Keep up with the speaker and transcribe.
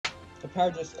The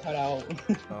power just cut out.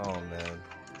 Oh man.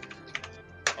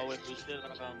 Oh wait, we should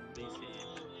BC.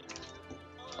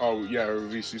 Oh yeah, are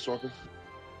VC swapping?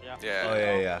 Yeah. Yeah. Oh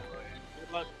yeah.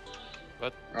 Good luck.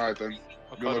 What? All right then.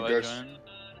 What Good call luck, do I guys. join?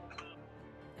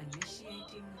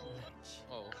 Initiating match.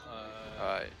 Oh,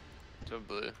 Alright. To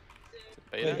blue.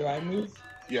 Wait, beta? do I move?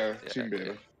 Yeah, Yeah, team beta.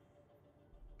 okay.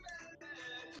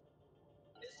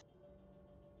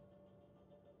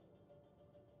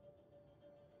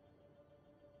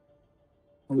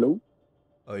 Hello?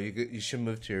 Oh, you should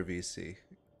move to your VC.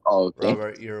 Oh, okay.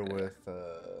 Robert, you're with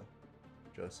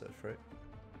Joseph, right?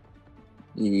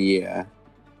 Yeah.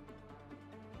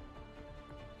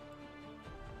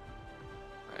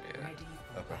 Yeah. Ready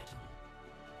for Okay. battle.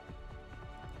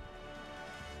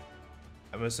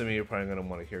 I'm assuming you're probably gonna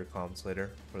want to hear comms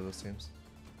later for those teams.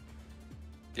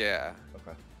 Yeah.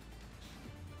 Okay.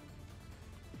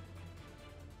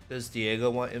 Does Diego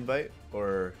want invite,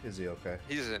 or is he okay?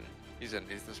 He's in. He's in.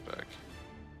 He's this back.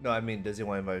 No, I mean, does he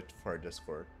want invite for our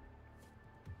Discord?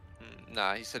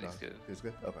 Nah, he said No, he's good. He's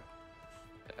good. Okay.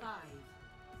 5,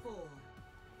 4,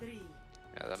 3,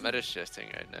 Yeah, the meta's shifting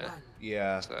right now. 1.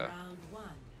 Yeah. So Round 1.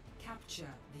 Capture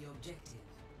the objective.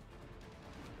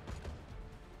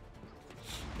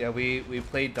 Yeah, we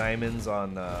played diamonds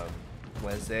on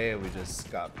Wednesday and we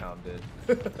just got pounded.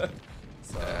 So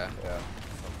Yeah.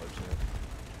 it's unfortunate.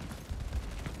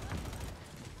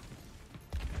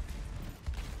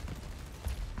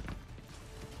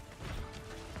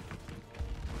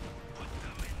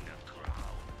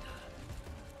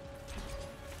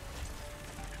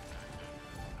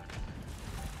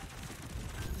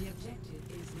 The objective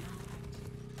is now active.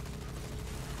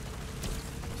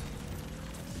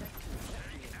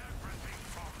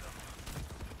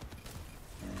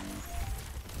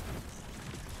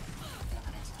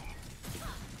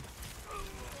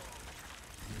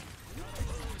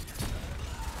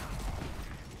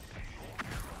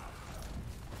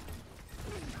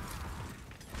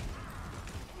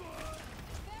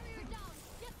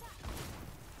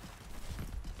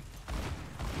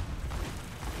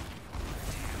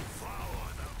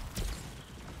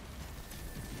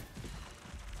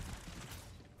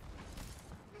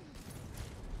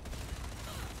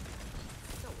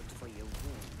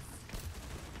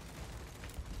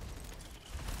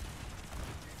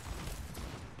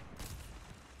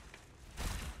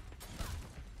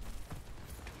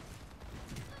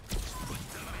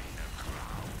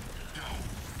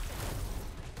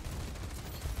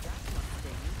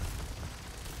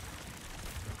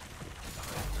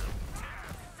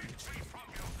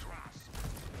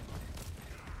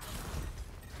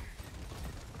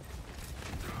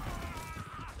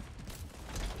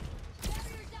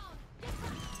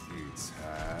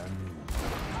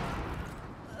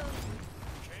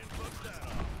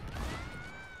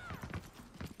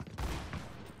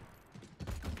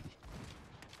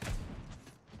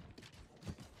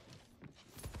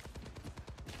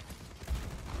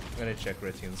 I'm gonna check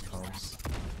Retine's comms.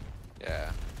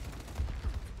 yeah.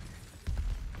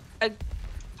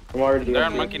 I'm already They're up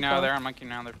on here. monkey now, they're on monkey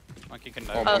now, they're monkey can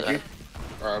Oh, die. monkey.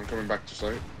 Alright, I'm coming back to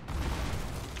site.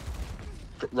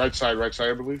 Right side,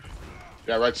 I believe.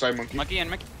 Yeah, right side, monkey. Monkey and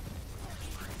monkey.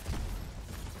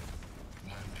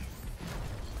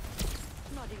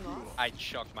 I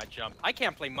chucked my jump. I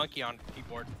can't play monkey on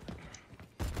keyboard.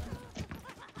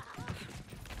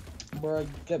 Bro,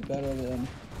 get better than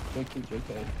JK.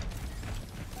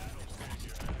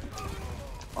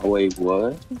 Oh, wait,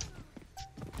 what?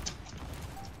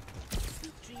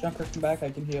 Junker, come back,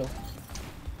 I can heal.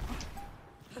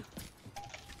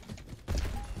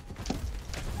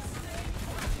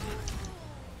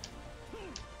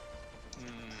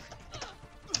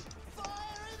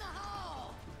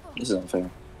 This is unfair.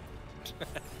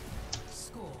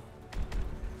 Score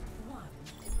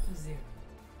 1-0.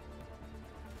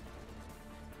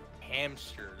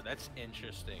 Hamster, that's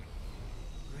interesting.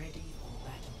 Ready for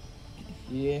battle.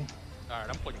 Yeah. Alright,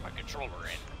 I'm plugging my controller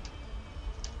in.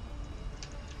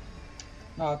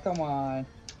 Oh, come on.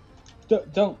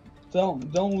 Don't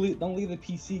leave the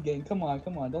PC game. Come on.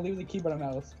 Don't leave the keyboard and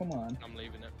mouse. Come on. I'm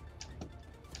leaving it.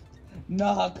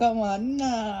 Nah, come on,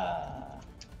 nah.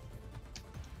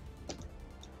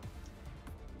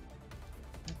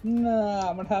 Nah,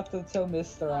 I'm gonna have to tell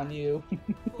Mister on you.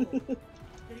 4, 3, 2,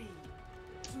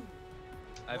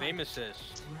 I have aim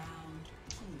assist. round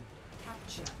 2.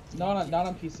 Capture. not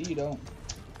on PC, you don't.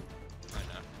 I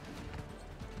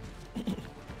know.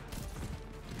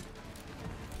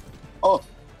 Oh!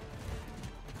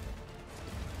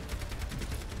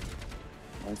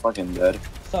 I'm fucking dead.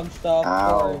 Some stuff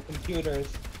Ow. for computers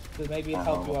to maybe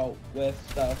help you out with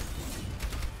stuff.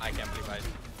 I can't believe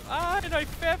Ah, and I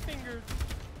fat fingered.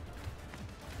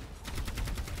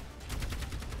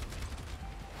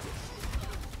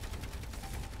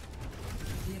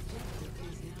 The objective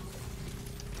is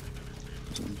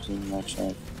now I'm seeing that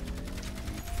shot.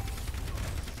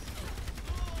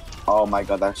 Oh my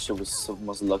god, that shit was the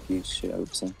most luckiest shit I've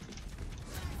ever seen.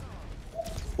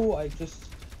 Oh, I just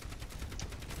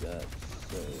got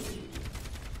saved.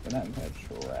 But not in that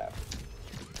trap.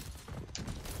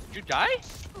 Did you die?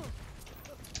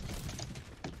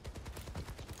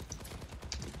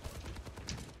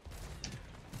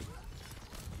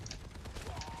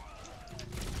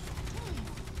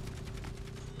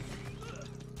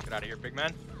 Get out of here, big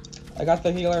man. I got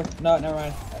the healer. No, never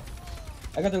mind.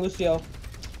 I got the Lucio.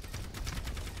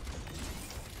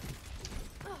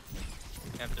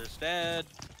 Hamster's dead.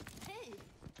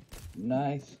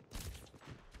 Nice.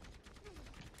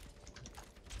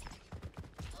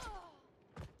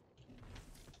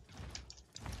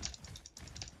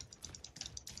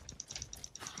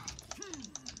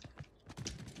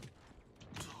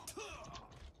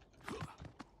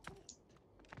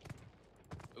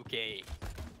 Okay.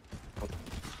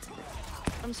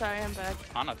 I'm sorry, I'm back.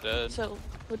 Ana dead. So,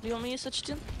 what do you want me to switch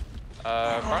to?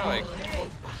 Probably like,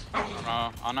 I don't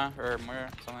know, Ana or Moira,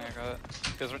 something like that.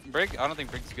 Because Brig, I don't think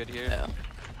Brig's good here. Yeah.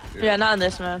 Yeah, not in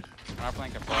this map. We're not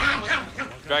playing Compulsion.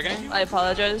 Dragon? I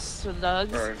apologize for the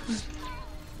dogs. Alright.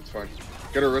 It's fine.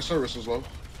 Get Orisa. Orisa's low.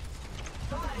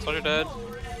 Soldier dead.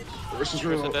 Orisa's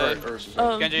real low. Orisa Alright, dead. Orisa's Oh,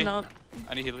 low. Genji. no.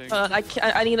 I need healing. I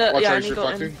can't, I need to, Watch yeah, how I he's need to go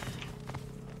reflecting. in.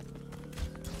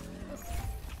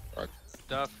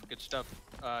 Stuff. Good stuff.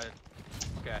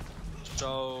 Okay.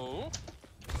 So.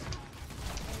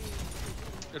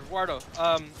 Eduardo,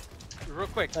 real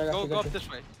quick, I got go you, go got up you. this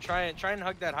way. Try and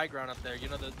hug that high ground up there. You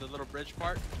know the little bridge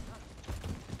part.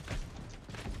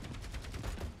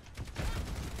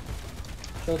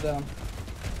 Chill down.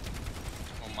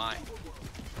 Oh my.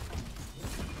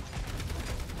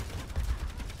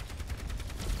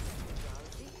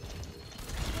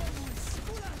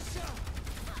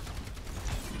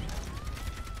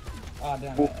 Ah,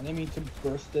 damn it. I didn't mean to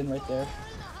burst in right there.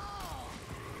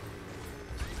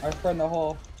 Our friend the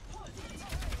hole.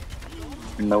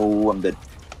 No, I'm dead.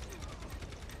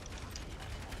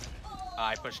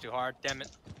 I pushed too hard. Damn it.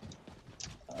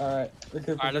 Alright, regroup.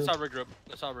 All right, let's regroup. all regroup.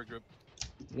 Let's all regroup.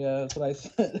 Yeah, that's what I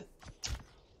said.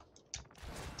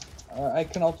 Alright, I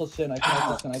can also sin. I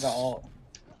got ult.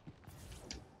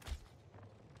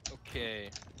 Okay.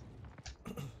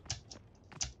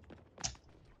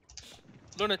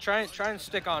 Luna, try and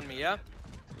stick on me, yeah?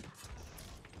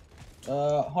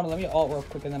 Hold on, let me ult real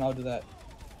quick and then I'll do that.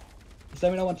 Just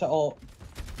let me know when to ult.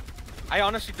 I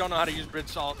honestly don't know how to use bridge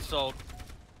salt, so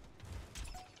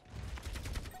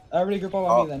Everybody group up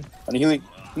on me then. I need healing.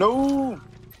 No!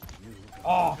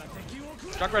 Oh!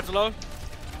 Junkrat's low.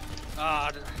 Ah,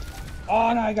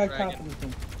 Oh no, I got Dragon. caught from this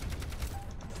thing.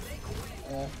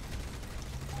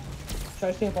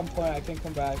 Try to stay up on point, I can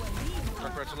come back.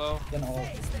 Junkrat's low. Then ult.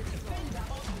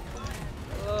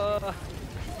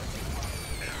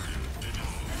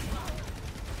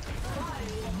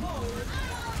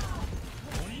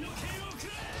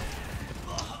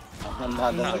 I'm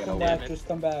not Just gonna come win. back, just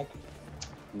come back.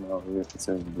 No, it's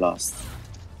a lost.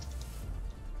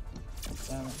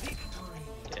 Damn it.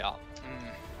 Yeah.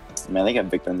 Man, they got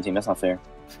Victor on the team. That's not fair.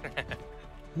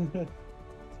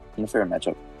 Unfair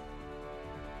matchup.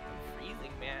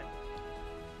 Freezing, man.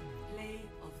 play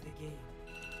of the game.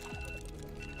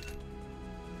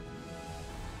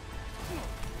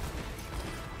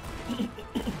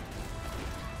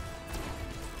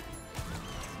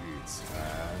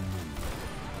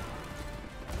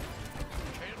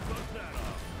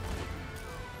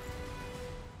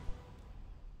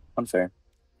 Unfair.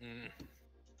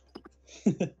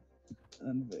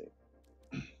 Unfair.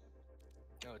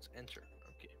 Oh, it's enter.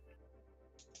 Okay.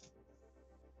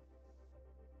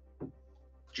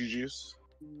 GG's.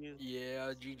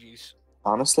 Yeah, GG's.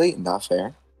 Honestly, not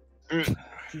fair.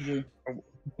 GG.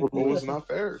 What was not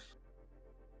fair?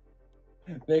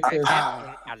 Victor.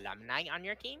 Alumni on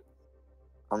your team?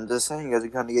 I'm just saying, you guys are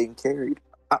kind of getting carried.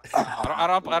 I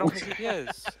don't think he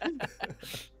is.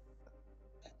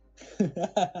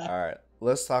 All right,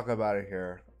 let's talk about it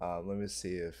here. Let me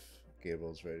see if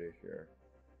Gable's ready here.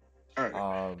 All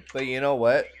right. But you know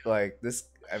what? Like this,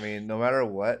 I mean, no matter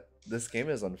what, this game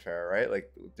is unfair, right? Like,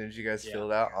 didn't you guys feel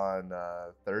that on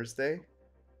Thursday?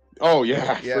 Oh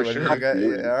yeah, Yeah, for when sure. you got,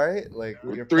 yeah, all right. Like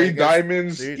you're Three playing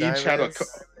diamonds, three each had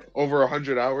diamonds. over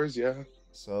 100 hours. Yeah.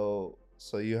 So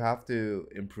you have to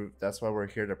improve. That's why we're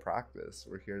here to practice.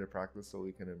 We're here to practice so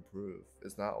we can improve.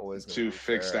 It's not always gonna To be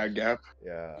fix fair. that gap.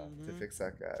 Yeah, to fix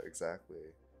that gap, exactly.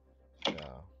 Yeah.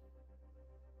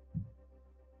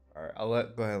 All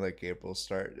right, go ahead and let Gabriel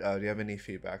start. Do you have any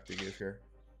feedback to give here?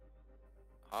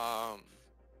 Oh.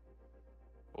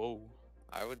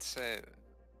 I would say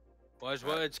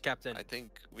Words, Captain. I think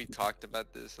we talked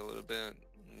about this a little bit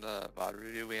in the VOD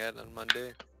review we had on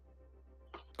Monday,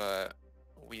 but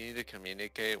we need to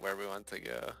communicate where we want to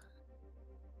go.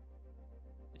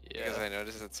 Because I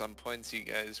noticed at some points you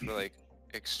guys were like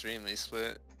extremely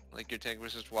split. Like your tank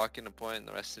was just walking a point and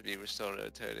the rest of you were still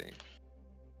rotating.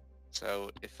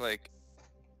 So if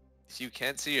you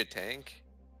can't see your tank,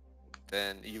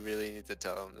 then you really need to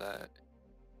tell him that.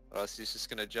 Or else he's just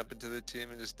gonna jump into the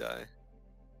team and just die.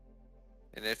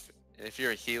 And if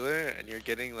you're a healer and you're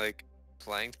getting like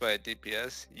flanked by a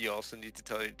DPS, you also need to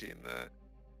tell your team that.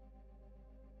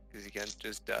 Because you can't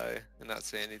just die and not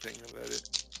say anything about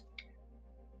it.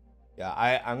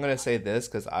 Yeah, I'm gonna say this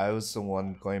because I was the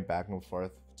one going back and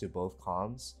forth to both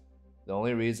comms. The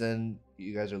only reason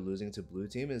you guys are losing to blue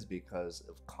team is because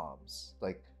of comms.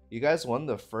 Like, you guys won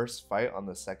the first fight on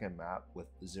the second map with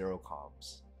 0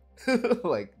 comms.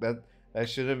 Like, that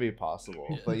shouldn't be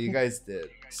possible, but you guys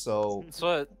did. So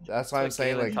that's why I'm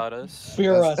saying, like, taught us.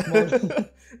 Fear us,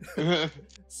 man.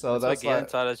 So that's why Galen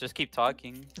taught us. Just keep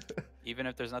talking, even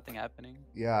if there's nothing happening.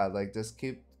 Yeah, like, just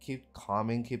keep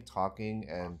calming, keep talking,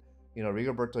 and you know,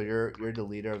 Rigoberto, you're the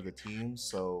leader of the team,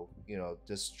 so you know,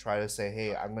 just try to say,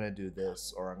 hey, I'm gonna do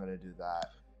this or I'm gonna do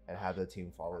that, and have the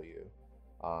team follow you.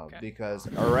 Because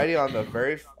already on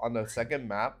the second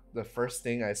map, the first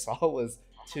thing I saw was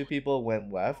 2 people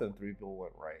went left and 3 people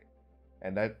went right,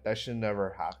 and that should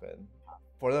never happen.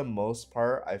 For the most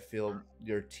part, I feel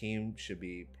your team should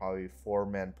be probably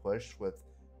 4-man push with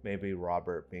maybe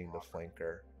Robert being the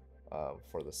flanker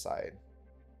for the side.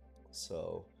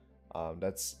 So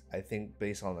that's, I think,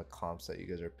 based on the comps that you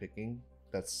guys are picking,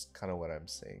 that's kind of what I'm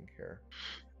saying here.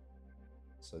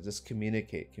 So just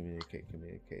communicate. Okay,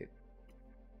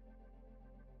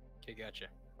 gotcha.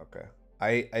 Okay.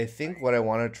 I think what I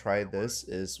want to try this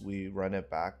is we run it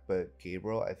back, but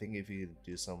Gabriel, I think if you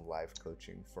do some live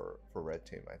coaching for red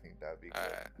team, I think that'd be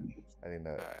good. I think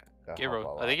that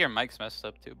Gabriel, I think your mic's messed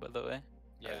up too, by the way.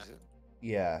 Yeah.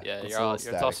 Yeah. Yeah, it's you're a all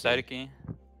little staticky.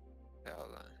 Yeah,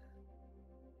 hold on.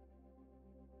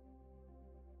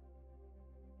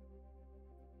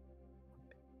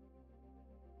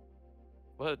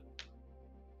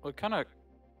 What kind of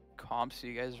comps do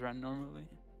you guys run normally?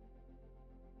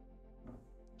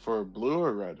 For blue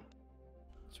or red?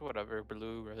 It's whatever,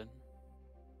 blue, red.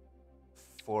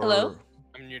 For Hello?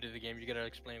 I'm new to the game. You gotta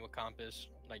explain what comp is.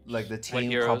 like the team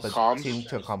heroes? team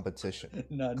to competition.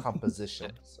 None.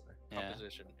 Composition. Sorry. Yeah.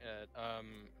 Composition.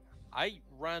 I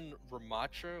run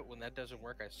Ramatra. When that doesn't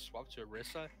work, I swap to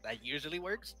Orisa. That usually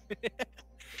works. Okay,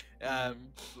 I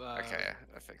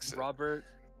fixed it.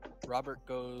 Robert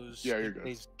goes. Yeah, he you're good.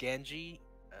 plays Genji.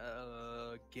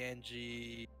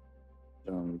 Genji.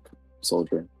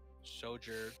 Soldier.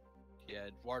 Soldier. Yeah,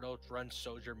 Dorado runs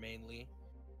Soldier mainly.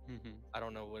 I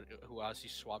don't know who else he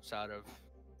swaps out of.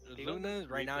 Luna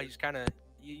right now he's kind of.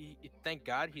 Thank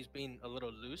God he's being a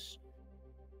little loose.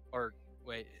 Or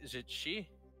wait, is it she?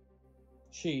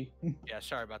 She. Yeah,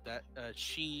 sorry about that.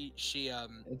 She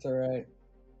It's alright.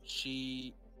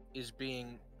 she is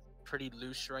being pretty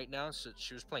loose right now. So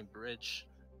she was playing bridge.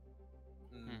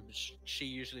 She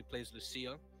usually plays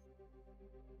Lucio.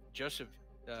 Joseph,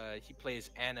 he plays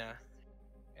Anna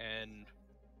and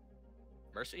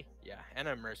Mercy. Yeah,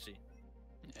 Anna and Mercy.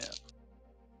 Yeah.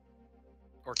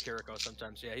 Or Kiriko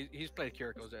sometimes. Yeah, he's played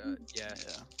Kiriko's. Yeah.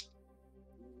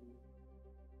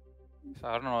 So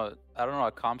I don't know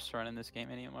what comps to run in this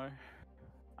game anymore.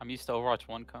 I'm used to Overwatch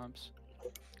 1 comps.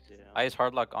 I use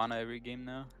hardlock Ana every game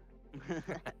now.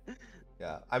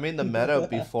 Yeah, I mean, the meta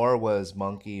before was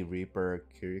Monkey, Reaper,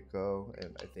 Kiriko,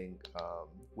 and I think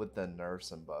with the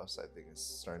nerfs and buffs, I think it's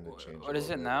starting to change. What is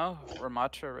it now?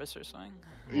 Ramatra, Riss, or something?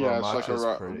 Yeah, it's like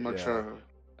a pretty-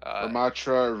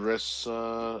 Ramatra,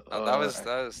 Rissa. That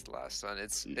was the last one.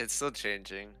 It's still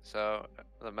changing. So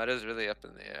the meta is really up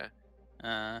in the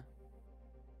air.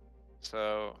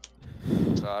 So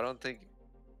I don't think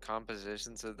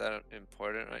compositions are that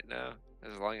important right now,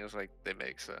 as long as like they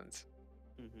make sense.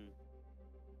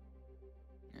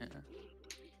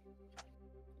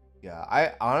 Yeah,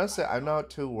 I honestly, I'm not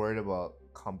too worried about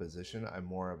composition. I'm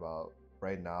more about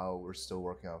right now. We're still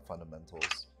working on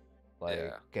fundamentals,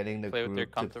 like getting the Play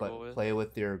with group to play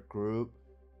with your group.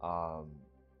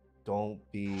 Don't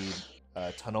be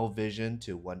tunnel vision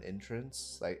to one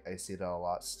entrance. Like, I see that a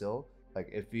lot still. Like,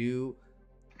 if you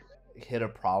hit a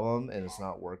problem and it's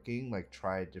not working, like,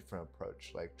 try a different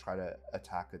approach. Like, try to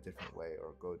attack a different way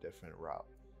or go a different route.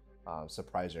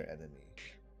 Surprise your enemy.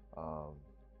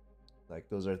 Like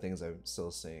those are things I'm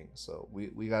still seeing. So we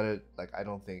gotta like I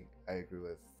don't think I agree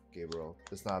with Gabriel.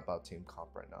 It's not about team comp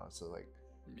right now. So like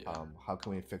how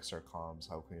can we fix our comms?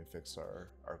 How can we fix our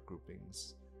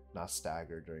groupings? Not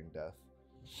stagger during death.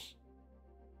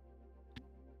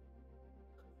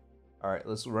 All right,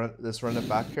 let's run it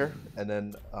back here, and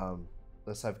then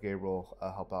let's have Gabriel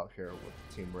help out here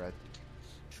with Team Red.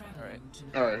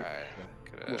 All right.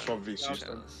 Good, We'll swap VCs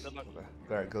then. Good luck. Okay.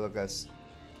 All right, good luck, guys.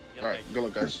 Yeah, All right. Good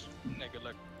luck, guys. Yeah, good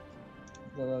luck.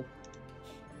 Good luck.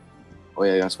 Oh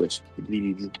yeah, I gotta switch.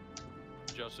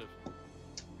 Joseph.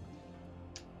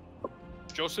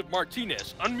 Joseph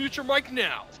Martinez, unmute your mic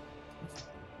now.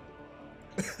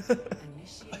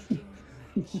 Initiating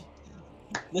match.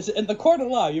 Listen, in the court of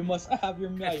law, you must have your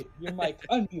mic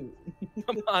unmute.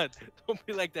 Come on, don't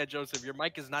be like that, Joseph. Your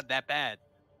mic is not that bad.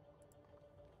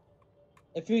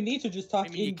 If you need to, just talk I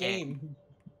mean, you in game.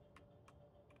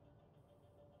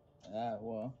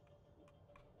 Well,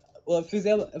 if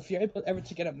you're able ever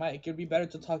to get a mic, it'd be better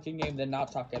to talk in game than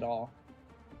not talk at all.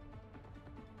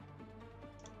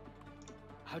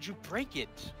 How'd you break it?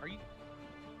 Are you?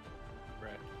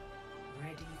 Right.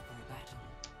 Ready for battle.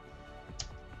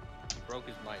 He broke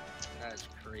his mic. That's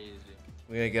crazy.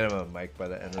 We're gonna get him a mic by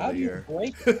the end How of do the you year.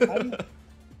 break?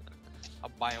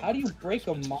 I'll buy him. How do you one for break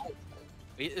a Christmas. mic?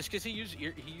 It's because he uses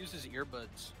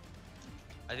earbuds.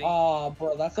 I think. Oh,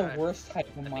 bro, that's the I- worst type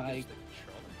I of think it's mic. the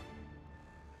controller.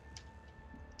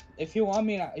 If you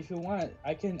want,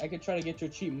 I can try to get your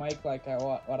cheap mic like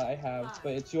what I have,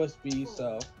 but it's USB,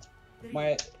 so it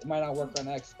might not work on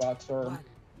Xbox or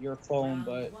your phone,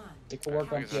 but it can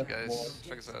work on Fix up, PS4. guys.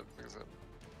 Fix up.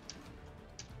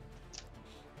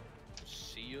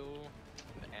 Seal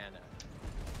and Anna.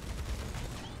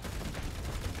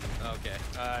 Okay.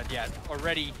 Yeah.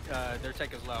 Already, their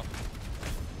tech is low.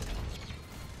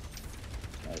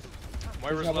 Nice.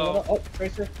 Moira's Have a low. little- Oh,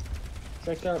 Tracer.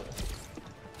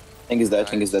 Thing is dead.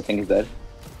 Thing is dead. Thing is dead.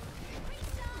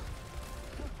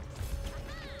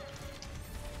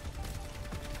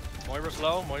 Moira's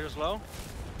low. Moira's low.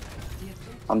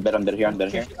 I'm dead. I'm dead here. I'm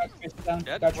dead here. Tracer, got Tracer down.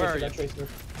 Dead? Got Where Tracer, are got Tracer.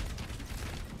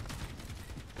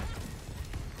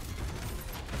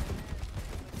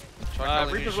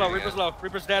 Reaper's low. Reaper's low.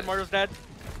 Reaper's dead. Moira's dead.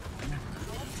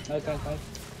 Nice.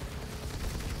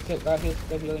 Okay, got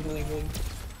healing.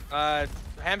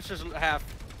 Hamster's half.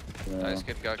 Nice,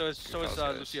 good guy. So is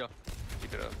Lucio.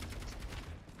 Keep it up.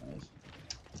 Nice.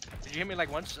 Did you hit me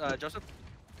like once, Joseph?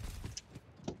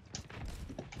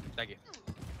 Thank you.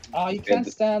 Oh, you can't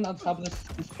stand on top of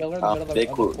this pillar in the middle of the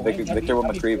Victor with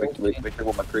McCree. Victor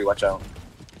with McCree. Watch out.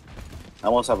 I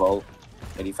almost have ult.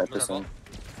 85%.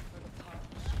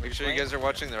 Make sure you guys are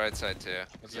watching the right side too.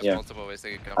 There's Yeah. multiple ways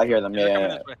they could come. I hear them. They're coming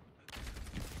Yeah. this way.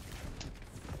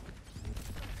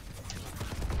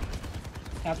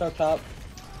 Half our top.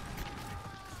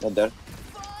 They're dead.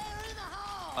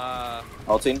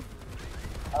 Ulting.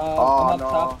 Oh Oh up no.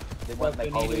 top. They went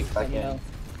like all the way back in.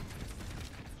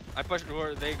 I pushed.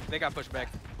 Or they got pushed back.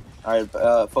 Alright,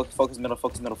 focus middle.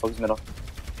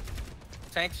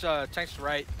 Tanks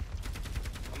right.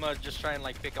 I'm gonna just try and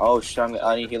like pick up. Oh shit,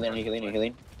 I need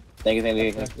healing. Thank you.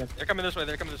 They're coming this way.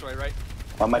 Right.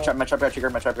 My trap got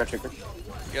triggered.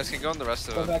 You guys can go on the rest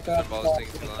of Go it. back The up. ball is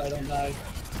taking too I long. don't die.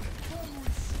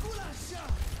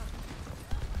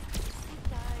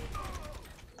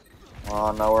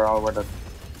 Oh no, we're dead.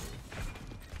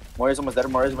 Moira's almost dead.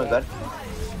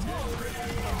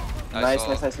 Nice.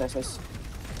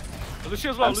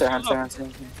 Lucio's low. Hamster.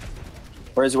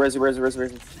 Where is he?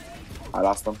 I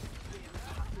lost him.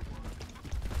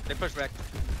 They pushed back.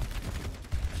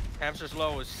 Hamster's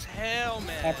low as hell,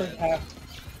 man. Half.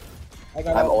 I I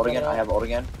have ult ult.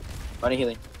 again. Money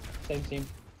healing. Same team.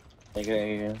 Thank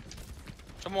you.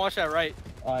 Someone watch that right.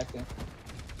 Oh, I see.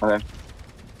 Okay.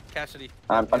 Cassidy.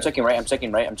 I'm checking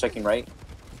right.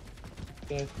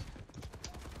 Good.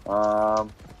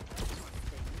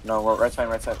 No, we're right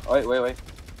side. Oh, wait.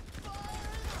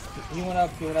 He went up.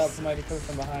 He might be coming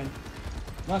from behind.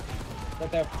 Come on.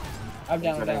 Right there. I'm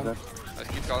down.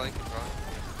 Keep calling.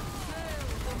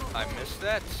 I missed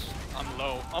that. I'm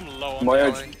low. I'm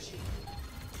Moira. calling.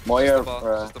 Moira.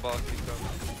 Just the ball. Keep going.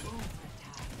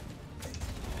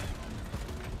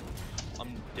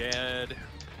 I'm dead.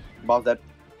 Ball's dead.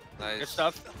 Nice. Good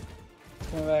stuff.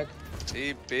 Coming back.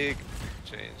 See, big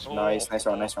change. Oh. Nice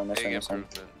round. Big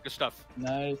improvement. Good stuff.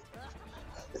 Nice.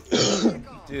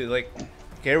 Dude, like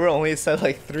Gabriel only said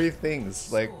like 3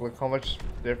 things. Like, look how much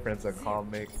difference a calm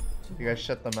make. You guys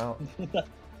shut them out.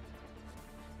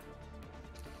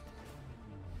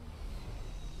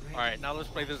 All right, now let's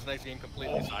play this next game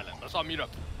completely silent. Let's all mute up.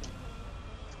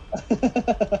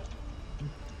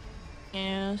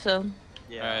 Yeah, so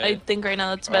Yeah. I think right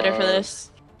now it's better for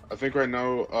this. I think right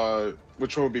now,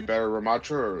 which one would be better,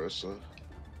 Ramatra or Orisa?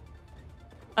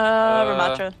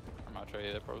 Ramatra.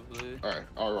 Ramatra, yeah, probably. Alright,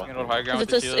 I'll rock. You can go high ground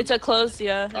with It's the a shield. it's a closed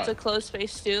it's Alright. a closed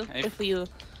space too. If- If you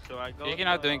Should I go? If you're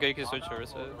not doing good, you can switch to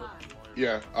Orisa.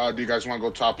 Yeah. Do you guys want to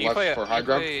go top You can left play, for high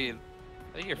ground? I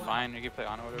think you're fine. You can play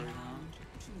Ana whatever you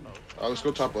want. Let's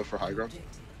go top left for high ground.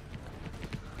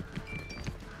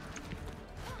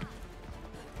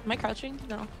 am I crouching?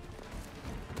 No.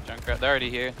 Junkrat, they're already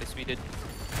here. They speeded.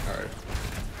 Alright.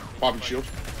 Popping shield.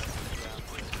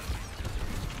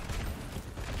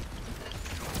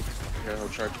 Okay, I'll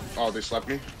try. Oh, they slapped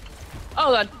me.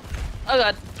 Oh god. Oh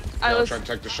god. Yeah, I'll try and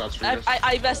take the shots for you guys.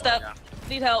 I messed up.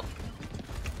 Need help.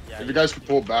 Yeah, If you guys can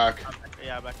pull back.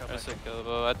 Yeah, back up. That's a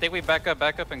killable. I think we back up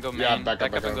and go main. Yeah, back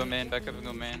up and up. go main. Back up and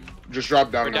go main. Just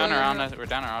drop down. We're down around us. We're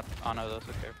down around Ana. That's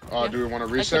okay. Do we want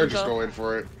to reset or just go in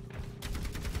for it?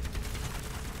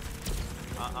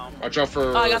 Watch out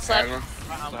for I got slapped. Anna.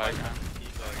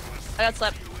 I got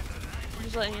slapped.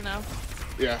 Just letting you know.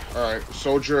 Yeah, alright.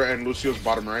 Soldier and Lucio's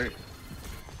bottom right.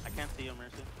 I can't see you,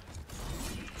 Mercy.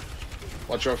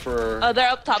 Watch out for. Oh, they're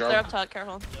up top. Jump. They're up top.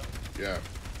 Careful. Yeah.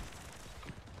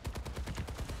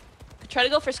 Try to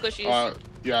go for squishies.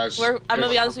 Yeah. I'm gonna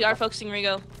be honest. We are focusing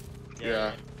Rigo.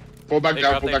 Yeah. Pull back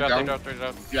down. Pull back down. They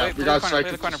dropped. Yeah, Play we got the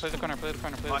psychic. corner. Play the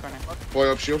corner. Boy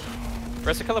up shield.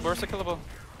 Versa killable.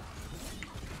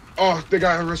 Oh, they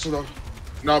got Harissa though.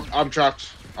 No, I'm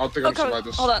trapped. I don't think I'm survive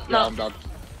this. Hold on, Yeah, no. I'm down.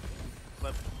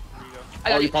 I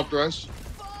got you you. popped the res?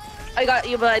 I got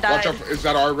you, but I died. Watch out. Is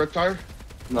that our Riptire?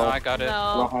 No, I got it.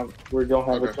 No. We don't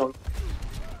have a chunk.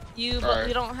 You Alright.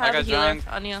 you don't I have a got healer John.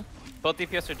 on you. Both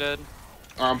DPS are dead.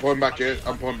 I'm pulling back in.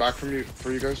 I'm pulling back from you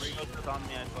for you guys.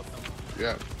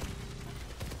 Yeah.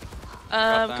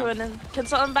 Got them. Coming in. Can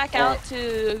someone back out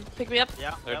to pick me up?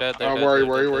 Yeah. They're dead. Where are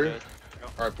you? Alright,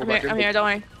 pull I'm back here. in. I'm here. Don't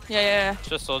worry. Yeah. It's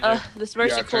just soldier. This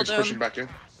mercy Yeah, Tank's cooldown. pushing back in.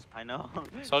 I know.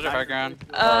 Soldier high ground.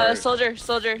 Alright. Soldier.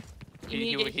 You He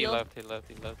need to get healed. left.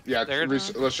 Yeah, They're-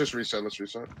 let's just reset. Let's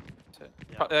reset.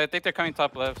 I think they're coming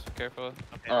top left. So careful.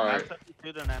 Okay, Alright.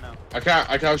 I know.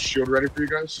 I can't shield ready for you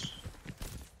guys.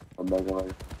 I'm back over.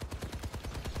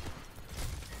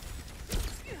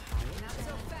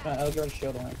 I'll go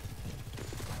shield on it.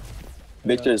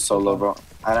 Victor is solo, bro.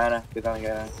 Ana, get down,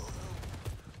 get down.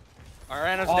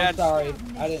 Alright, Ana's Oh, I'm dead. sorry.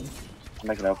 I didn't. I'm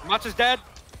backing up. Match is dead.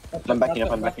 I'm backing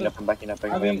up. I'm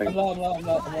I mean, I'm low. I'm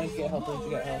going to get help.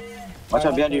 Watch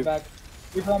out behind you.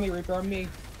 Reaper on me.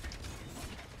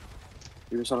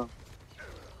 You're solo.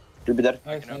 You'll be dead.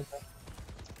 Nice.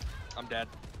 I'm dead.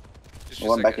 Just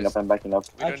Oh, I'm reset, backing up.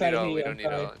 guys. I We tried to don't heal need you, all. I'm We don't need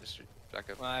sorry. all. Just back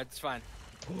up. It's fine.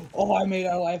 Oh, I made it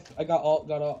out of life. I got alt.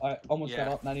 I almost Yeah. got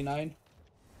alt 99.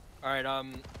 Alright,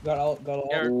 Got alt.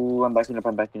 Ooh, I'm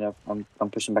backing up. I'm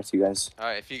pushing back to you guys.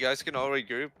 Alright, if you guys can all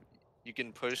regroup, you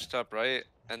can push top right,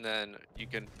 and then you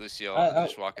can Lucio I- and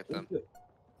just walk at them.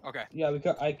 Okay. Yeah,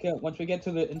 I can. Once we get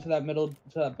to into that middle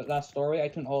to that last story, I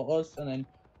can alt us, and then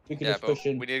we can Yeah, just but push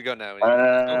in. we need to go now.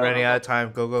 Running out of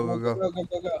time. Go. Go.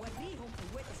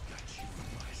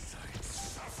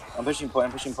 I'm pushing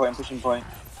point.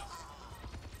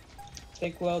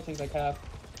 Take well, things like half.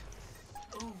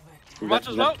 Match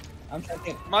is low. I'm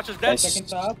checking. Match is dead. Second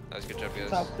top. That was a good job, guys.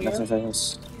 Top clear.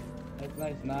 Nice.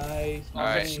 Nice.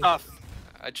 Alright. Stuff.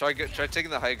 I tried taking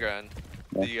the high ground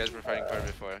Yeah. that you guys were fighting for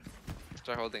before.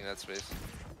 Start holding that space.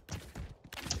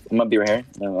 I'm gonna be right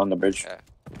here on the bridge. Yeah.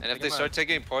 And if they start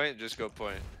taking point, just go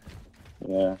point.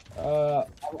 Yeah.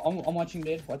 I'm watching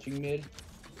mid.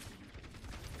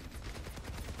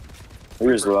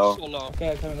 Here's low. So low.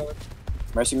 Okay, I'm coming over.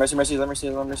 Mercy. Let Mercy's low.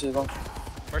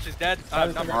 Mercy's dead.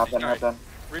 Sorry, Not sorry. Mercy, sorry.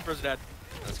 Reaper's dead.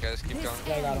 Let's guys keep going.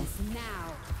 Yeah, I got him.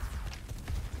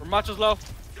 Match is low.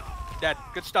 Dead.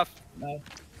 Good stuff. Nice.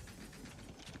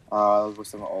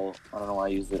 What's my ult? I don't know why I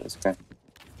used it. It's okay.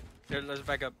 Here, let's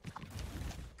back up.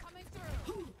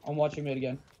 I'm watching mid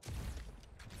again.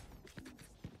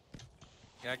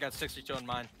 Yeah, I got 62 on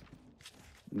mine.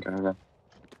 Okay.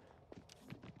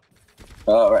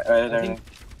 Oh, right I there. think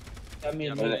that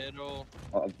means Yeah, middle.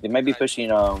 They might be pushing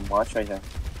watch right now.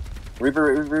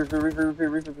 Reaper, right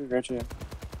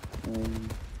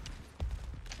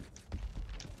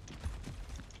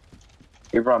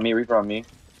here. Reaper on me.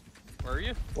 Where are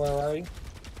you? Where are you?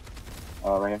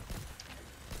 Right here.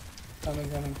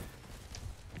 Coming.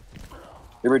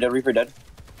 Reaper dead.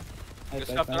 Good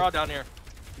stuff. They're all down here.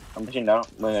 I'm pushing down.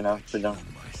 Push down.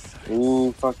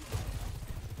 Ooh, fuck.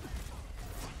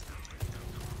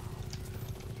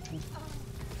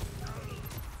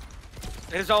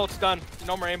 His ult's done.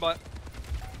 No more aimbot.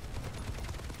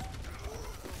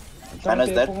 Ana's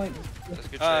dead. That's a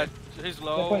good trade. He's Stay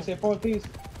low. point, stay forward, please.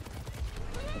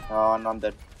 Oh, no, I'm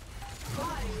dead.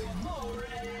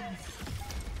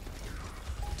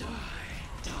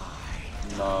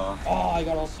 No. Oh, I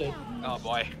got ulted. Oh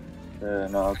boy.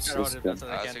 No, it's good.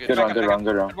 Good Good run.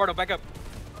 Eduardo, back up.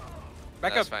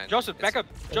 Back That's up. fine. Joseph, back up.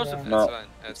 Joseph. No. That's fine.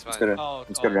 That's fine. It's good. Oh,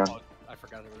 It's good round. I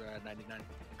forgot they were at 99.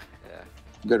 Yeah.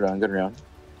 Good round.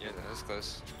 Yeah, that was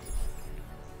close.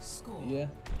 Score Yeah.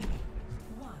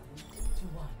 1-1.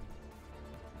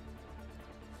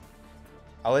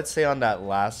 I would say on that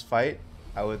last fight,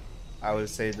 I would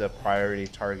say the priority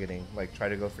targeting, like try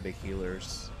to go for the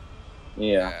healers.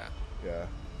 Yeah. Yeah.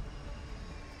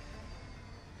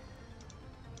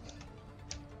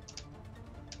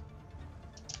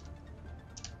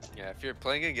 Yeah, if you're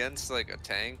playing against like a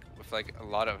tank with like a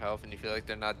lot of health and you feel like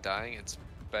they're not dying, it's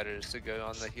better to go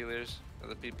on the healers or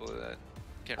the people that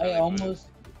can't really move.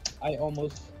 I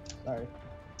almost, sorry.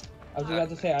 I was about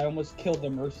to say I almost killed the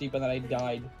Mercy, but then I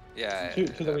died. Yeah.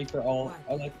 To the Reaper ult.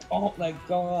 I was like, oh, like,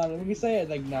 go on, let me say it.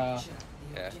 Like, nah.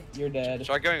 Yeah. You're dead.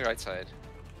 Try going right side.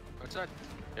 Right side.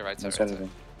 You're right side. That's Right side.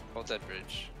 everything. Hold that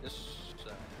bridge.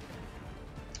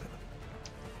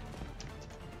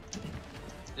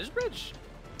 This bridge.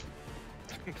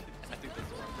 I think that's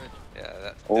the wrong bridge. Yeah.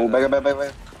 That, Oh, back.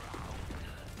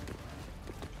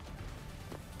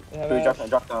 Yeah, Should we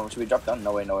drop down? Should we drop down?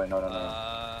 No way.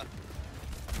 not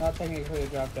technically a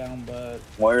drop down, but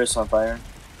Warrior is on fire.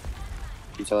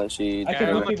 You tell her she. I can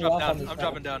I'm move gonna people drop off on down. this I'm side.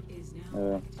 dropping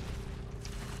down.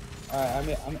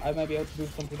 Alright, I might be able to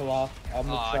move some people off. I'm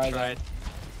gonna I try tried that.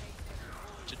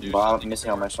 to do But I'm something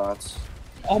missing all my before. shots.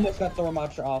 Almost got the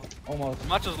Ramacha off. Almost.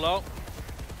 Macho's low.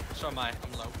 So am I.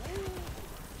 I'm low.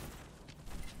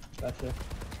 Gotcha.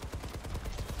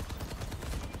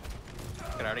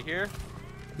 Get out of here.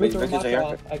 Move the Wait, Victor's Ramacha here.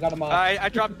 off. I got him off. I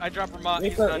dropped Ramon.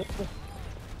 He's done.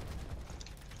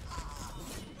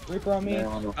 Reaper on me.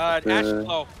 Ash is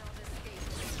low.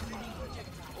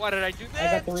 Why did I do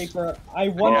that? I got the Reaper. I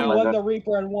won the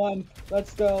Reaper and won.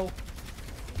 Let's go.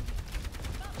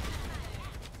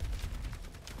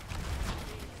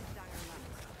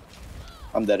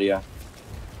 I'm dead, yeah.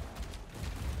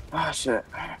 Ah, shit.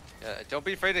 Yeah. Don't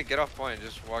be afraid to get off point.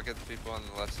 Just walk at the people on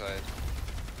the left side.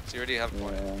 So you already have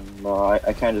point. Yeah, no,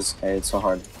 I can't just. It's so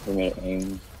hard for me to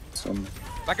aim. So.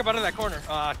 Back up out of that corner.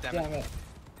 Ah, damn it.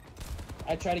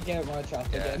 I try to get it Ramacha off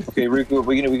again. Okay, regroup.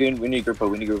 We need to group up.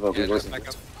 We need to group up. Yeah, We're just back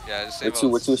up. Yeah, just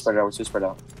save we're too spread out. We're too spread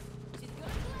out.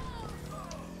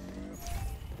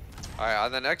 Alright,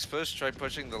 on the next push, try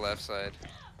pushing the left side.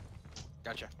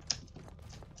 Gotcha.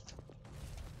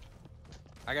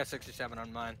 I got 67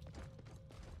 on mine.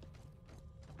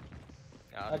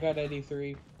 I got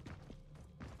 83.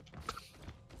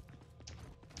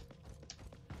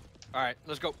 Alright,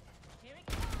 let's go.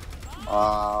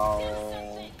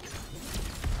 Oh.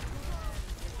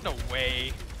 No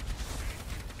way.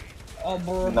 Oh,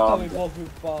 bro, No, tell I'm me dead. both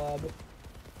with Bob.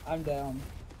 I'm down.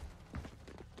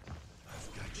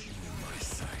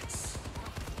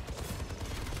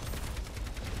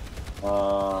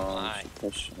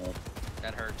 Push up.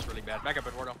 That hurts really bad. Back up,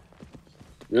 Eduardo.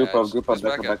 Group up, just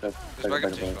back up. back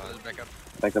up to spawn. Back up.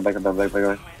 Back up. Back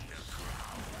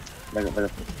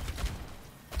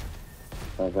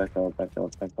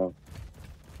up.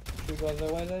 Should we go the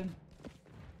other way then?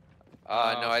 No,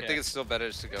 I okay. think it's still better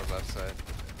just to go left side.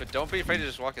 But don't be afraid to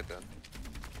just walk it then.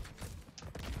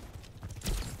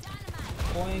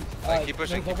 Point. Keep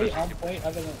pushing, there's keep nobody pushing, on keep point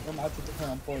other than Ramacha to turn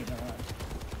on point. Never mind.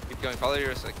 Keep going, follow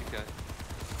your side, keep going.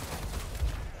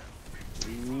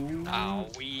 Ow,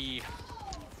 we.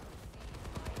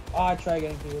 Oh, I try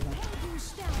getting through with him.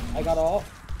 I got all.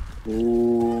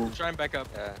 Ooh. Try and back up.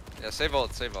 Yeah, save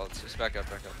ults. Just back up.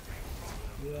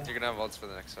 Yeah. You're gonna have ults for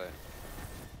the next side.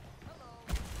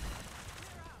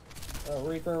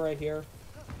 Reaper right here.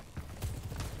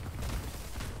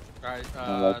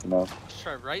 Alright, No. let's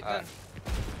try right then.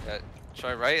 Yeah,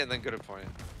 try right and then go to point.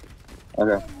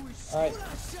 Okay.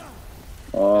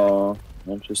 Alright.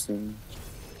 Interesting.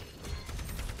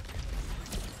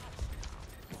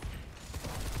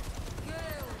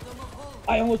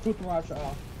 I almost took the Ramacha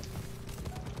off.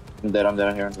 I'm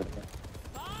dead here.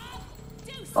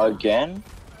 Again?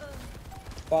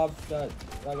 Bob got.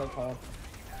 I got called.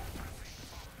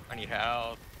 I need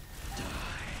help.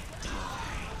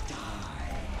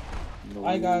 No.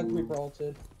 I got Reaper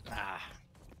ulted. Ah.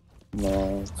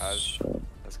 No. Shit.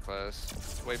 That's close.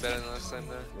 It's way better than last time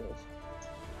though.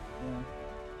 Yeah.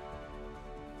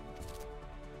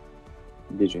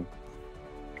 Did you?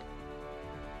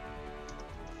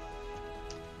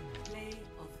 Play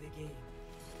of the game.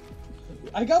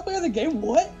 I got play of the game.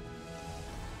 What?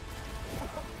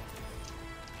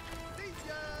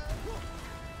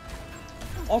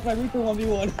 Off my Reaper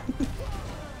 1v1.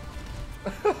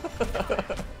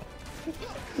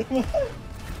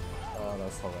 Oh,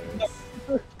 that's hilarious.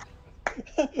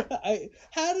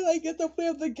 How did I get the play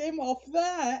of the game off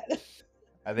that?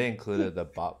 I think included the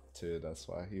bop too. That's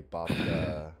why he bopped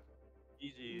the.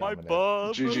 GG. My Dominic.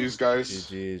 bub. GG's, guys.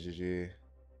 GG.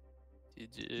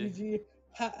 GG.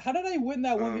 How did I win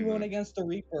that 1v1 against the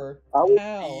Reaper? I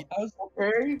How? I was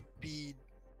Okay.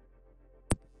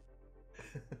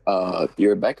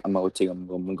 You're back. I'm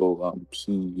gonna go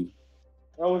pee.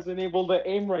 I wasn't able to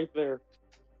aim right there.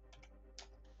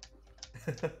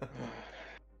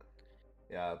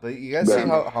 Yeah, but you guys see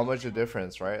how much a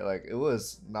difference, right? Like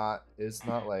it's not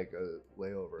like a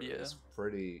layover. Yeah. It's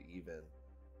pretty even.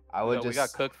 I would We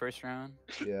got cooked first round.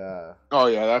 Yeah. Oh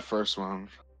yeah, that first one.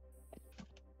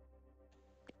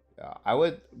 Yeah,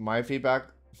 my feedback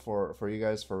for you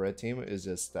guys for red team is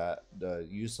just that the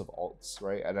use of ults,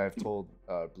 right? And I've told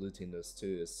blue team this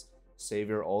too, is save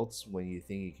your ults when you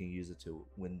think you can use it to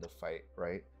win the fight,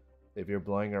 right? If you're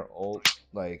blowing your ult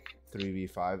like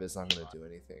 3v5, it's not gonna do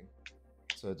anything.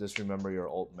 So just remember your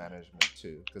ult management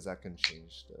too, because that can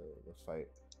change the fight.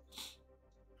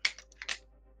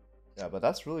 Yeah, but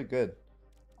that's really good.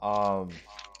 Do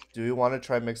we want to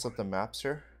try mix up the maps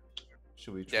here?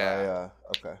 Should we try? Yeah.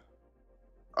 Okay.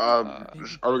 Are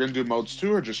we gonna do modes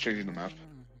too, or just changing the map?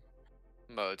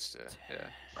 Modes, yeah.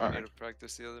 Alright. Need to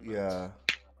practice the other modes. Yeah.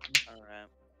 Alright.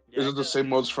 Is it the same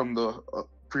modes from the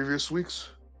previous weeks?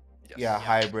 Yes. Yeah,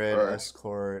 hybrid, Alright.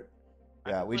 escort.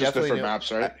 Yeah, we Just definitely different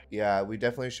maps, right? Yeah, we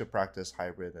definitely should practice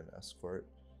hybrid and escort.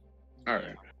 All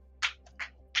right.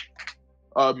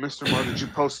 Mr. Mar, did you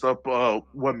post up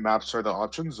what maps are the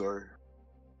options, or?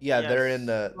 Yeah, Yes. they're in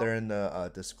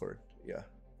the Discord. Yeah.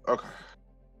 Okay.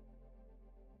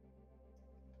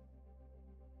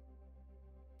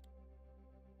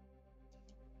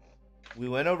 We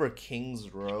went over King's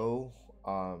Row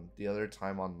the other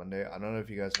time on Monday. I don't know if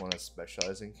you guys want to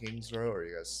specialize in King's Row or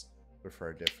you guys prefer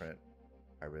a different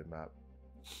hybrid map.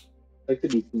 I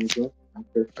could do Kings Row.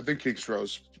 I think King's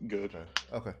Row's good.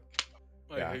 Okay.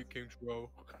 I hate Kings Row.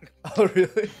 Oh,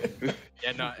 really?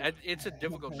 Yeah, no, it's a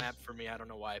difficult map for me. I don't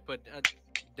know why, but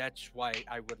that's why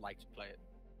I would like to play it.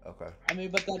 Okay. I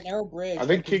mean, but that narrow bridge. I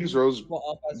think King's Row's people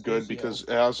up as good Lucio. because it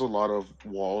has a lot of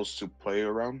walls to play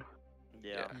around.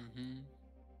 Yeah.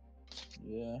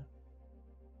 Yeah.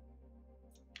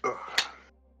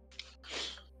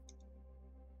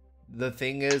 The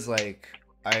thing is, like,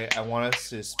 I want us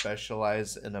to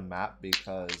specialize in a map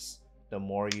because the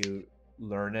more you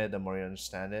learn it, the more you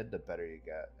understand it, the better you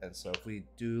get. And so if we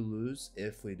do lose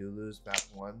map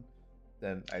 1,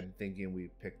 then I'm thinking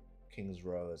we pick King's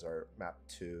Row as our map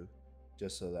 2,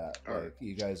 just so that like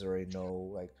you guys already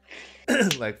know, like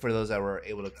like for those that were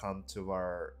able to come to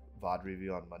our VOD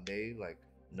review on Monday, like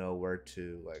know where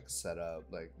to like set up,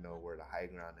 like know where the high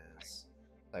ground is,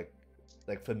 like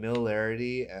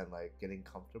familiarity and like getting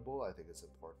comfortable. I think is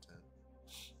important.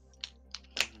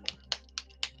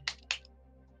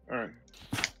 All right.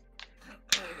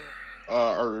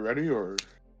 Are we ready or?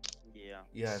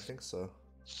 Yeah, I think so.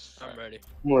 I'm ready.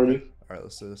 I'm ready. All right,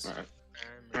 let's do this. All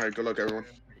right. Good luck, everyone.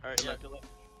 Alright, yeah, good luck.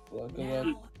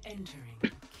 Now entering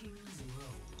King's Row.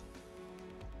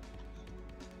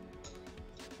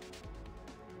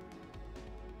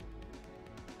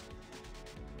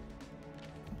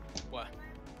 What?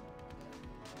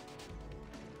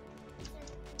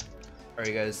 Are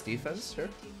you guys defense here?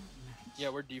 Yeah,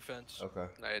 we're defense. Okay.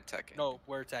 No, attacking. No,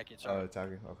 we're attacking. Oh, Sorry.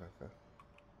 attacking. Okay.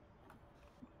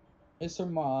 Mr.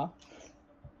 Ma,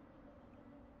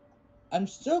 I'm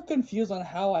still confused on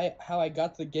how I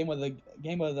got the game of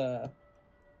the.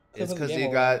 It's because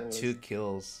you got 2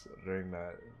 kills during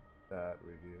that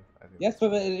review. I think. Yes,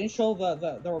 but it didn't show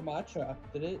the Ramacha,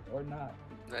 did it or not?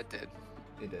 That did.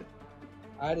 It did.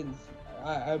 I didn't.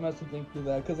 I must have think through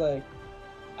that because like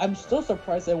I'm still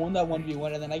surprised I won that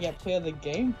 1v1 and then I get play of the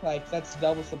game. Like that's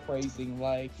double surprising.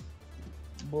 Like,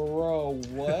 bro,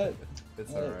 what?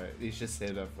 It's alright. You should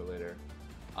save that for later.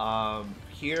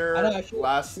 Here I know,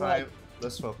 last time.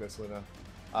 Let's focus, Luna.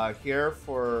 Here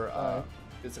for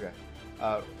it's okay.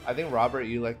 I think Robert,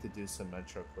 you like to do some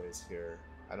metro plays here.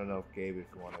 I don't know if Gabe, if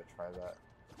you want to try that.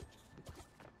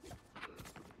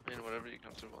 I mean, whatever you're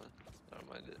comfortable in. I don't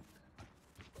mind it.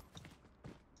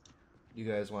 You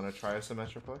guys want to try a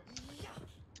symmetric play?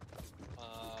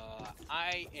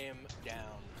 I am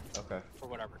down. Okay. For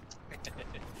whatever.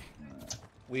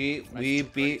 We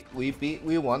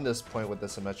won this point with the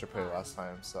symmetric play last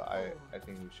time, so I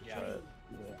think we should try it.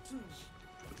 2,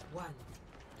 1.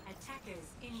 Attackers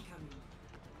incoming.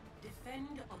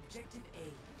 Defend objective A.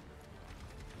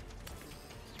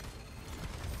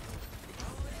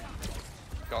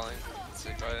 Calling.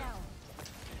 Stay quiet.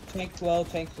 Tank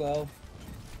low.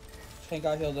 Tank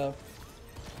got healed though.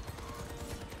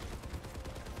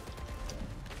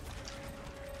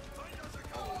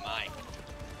 Oh my.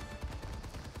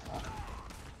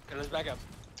 Okay, let's back up.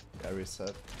 Got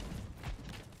reset.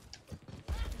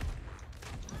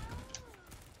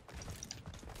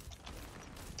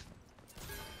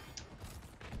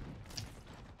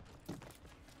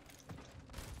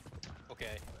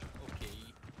 Okay. Okay.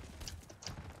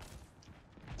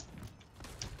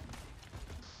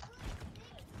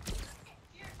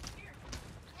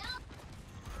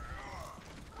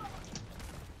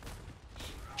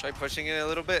 Try pushing it a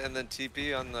little bit and then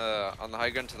TP on the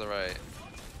high ground to the right.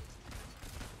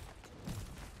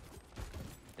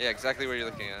 Yeah, exactly where you're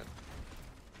looking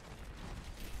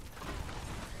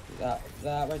at.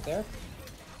 That right there?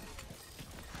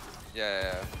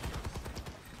 Yeah.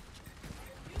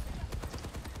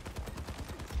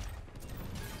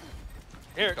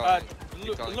 Here, calling,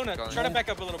 Luna, calling. try to back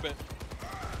up a little bit.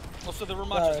 Also, the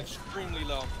Ramacha's extremely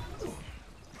low.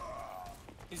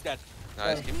 He's dead.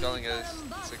 Nice, keep calling guys.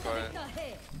 Stay quiet.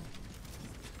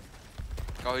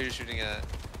 Call who you're shooting at.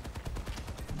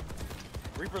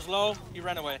 Reaper's low, he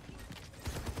ran away.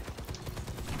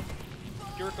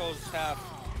 Jericho's half.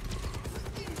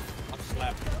 I'm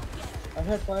slapped. I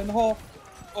hit fire in the hole.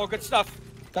 Oh, good stuff.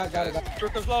 Got it.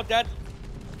 Jericho's low, dead.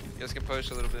 You guys can push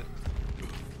a little bit.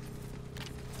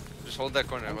 Just hold that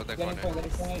corner, hold that corner.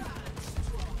 Getting point.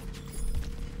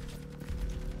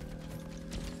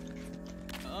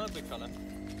 Oh, big fella.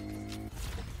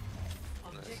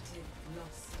 Objective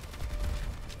lost.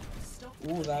 Stop.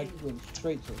 Ooh, that went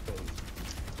straight to the face.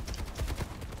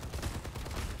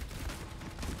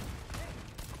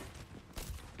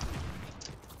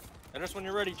 And just when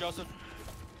you're ready, Joseph.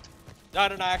 No,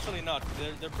 actually not.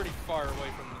 They're pretty far away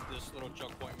from this little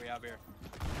choke point we have here.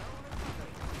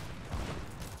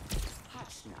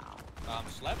 Hush now.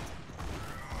 Slept.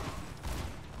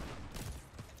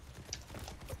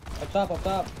 Up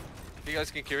top. If you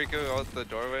guys can Kiriko out the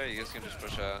doorway, you guys can just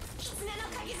push out.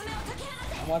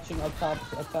 I'm watching up times.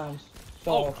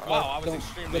 So, Oh, wow, I was don't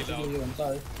extremely listen to low. you, I'm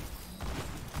sorry.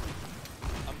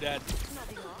 I'm dead.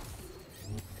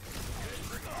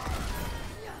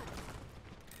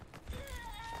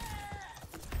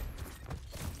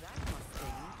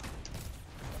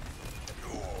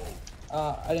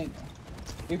 I didn't.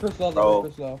 Reaper's low, Bro.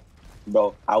 Reaper's low.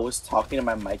 Bro, I was talking and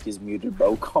my mic is muted,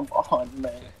 bro. Come on,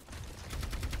 man.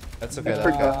 That's okay.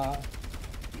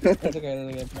 That's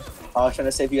okay. I was trying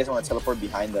to say if you guys want to teleport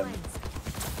behind them.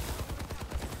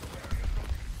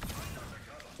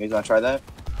 You guys want to try that?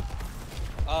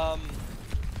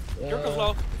 Jericho's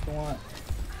low. If you want.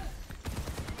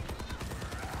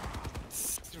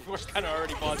 We're kind of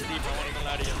already balls deep, I won't even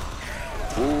lie to you.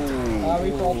 Ooh.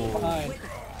 Reaper also behind.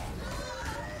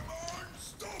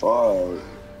 Oh.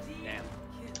 Damn.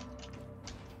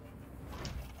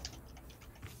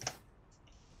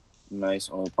 Nice.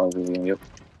 Oh, probably. Yep.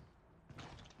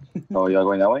 Oh, y'all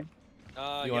going that way?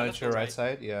 You want to to your right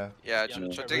side? Yeah. Yeah,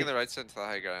 try taking the right side to the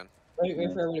high ground.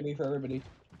 Wait for everybody.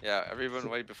 Yeah, everyone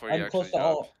wait before you I'm actually close to drop.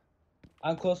 all.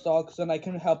 I'm close to all, because then I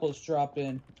can help us drop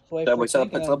in. So wait Yeah, for wait, set up,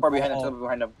 Tank and teleport then behind them, all. teleport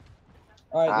behind them.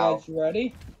 Alright, Ow. guys, you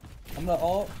ready? I'm gonna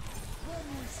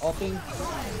ulting.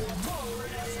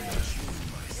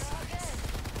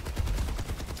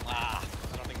 Ah,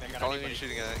 I don't think they got Calling who anybody. you're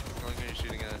shooting at. Calling who you're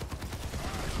shooting at.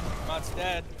 Rod's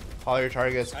dead. Call your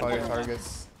targets. Call your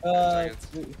targets. Targets.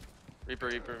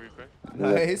 Reaper.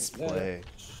 Nice play.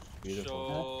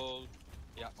 Beautiful. So,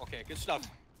 yeah, okay, good stuff.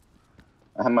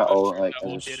 I have my ult, like, No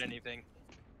I one just... did anything.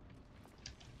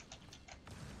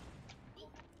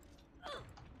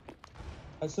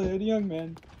 I said, young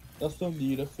man, just don't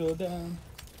need to feel down.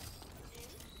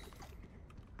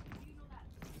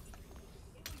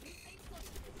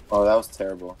 Oh, that was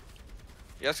terrible.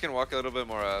 You guys can walk a little bit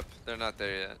more up. They're not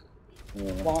there yet.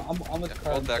 Yeah. Well, I'm with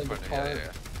Hold that Card. corner.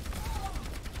 Yeah.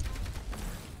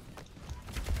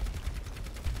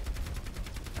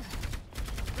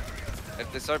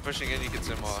 If they start pushing in, you can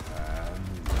sim off.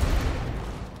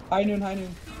 High noon. Nice,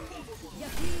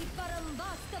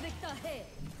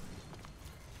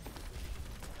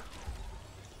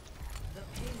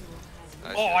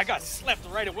 Oh, guys. I got slept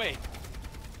right away.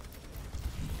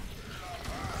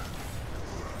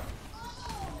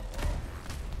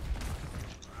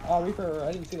 Oh, Reaper,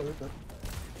 I didn't see the Reaper.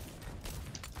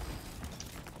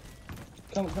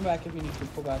 Come back if you need to,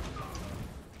 pull back.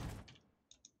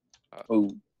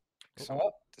 Oh.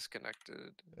 Someone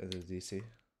disconnected. Is it DC?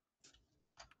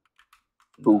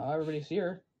 No, everybody's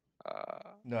here.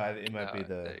 No, it might be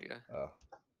the. There you go. Oh.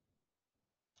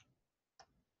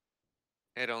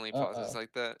 It only pauses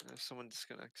like that if someone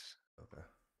disconnects. Okay.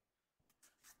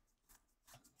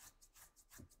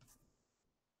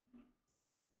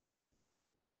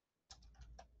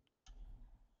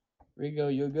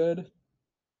 Rigo, you good?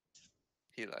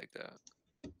 He liked that,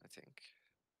 I think.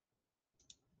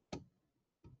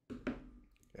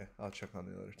 Yeah, I'll check on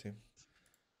the other team.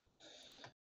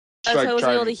 That's why I wasn't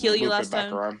try able to and heal you loop it last back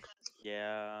time. around.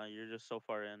 Yeah, you're just so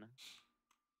far in.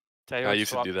 Tell I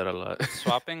used to do that a lot.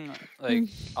 Swapping like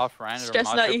off Ryan or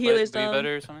Stressing out Matcha your play healers be down.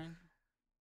 better or something.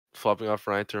 Flopping off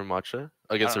Ryan to Matcha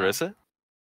against I don't know. Orisa?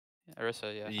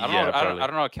 Arissa, yeah. Yeah, I don't know. I probably.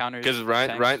 don't know what counters. Because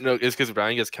it's because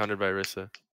Ryan gets countered by Orisa.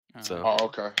 So. Oh,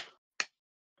 okay.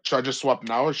 Should I just swap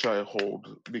now or should I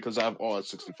hold? Because I have all at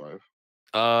 65.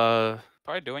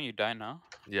 Probably do when you die now.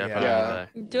 Yeah, Yeah. probably Yeah. die.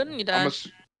 Do it when you die.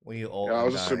 When you ult Yeah, I and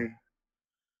was die. assuming.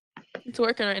 It's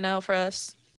working right now for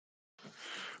us.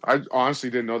 I honestly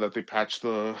didn't know that they patched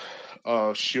the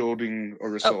shielding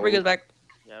Orisa. Oh, Rigo's back.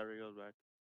 Yeah, Rigo's back.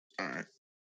 Alright.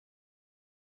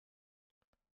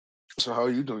 So how are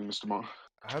you doing, Mr. Ma?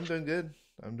 I'm doing good.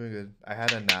 I'm doing good. I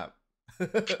had a nap. Oh,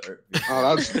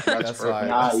 that's that's why.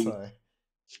 Nice.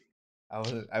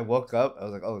 That's why. I woke up. I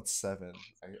was like, oh, it's 7.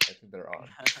 I think they're on.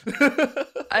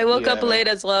 I woke up Yeah. late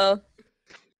as well.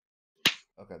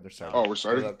 Okay, they're starting. Oh, we're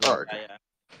starting? Good luck, good luck. Alright. Yeah.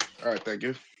 Alright, thank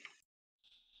you.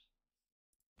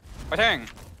 Fighting!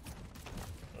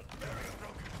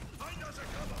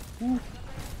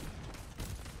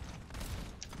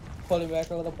 Pull it back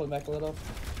a little, pull it back a little.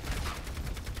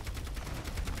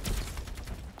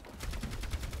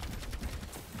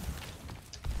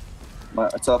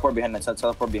 Teleport behind.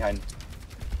 Teleport behind.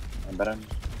 Bet him.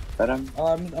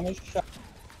 I'm gonna shot.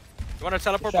 You want to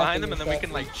teleport Distracting, behind them and then we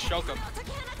can like choke them.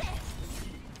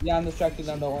 Yeah, I'm distracting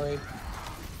them, don't worry.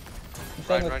 I'm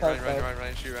staying with Clark, though.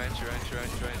 Ryan, shoot Ryan.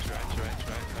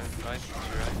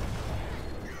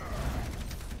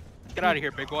 Get out of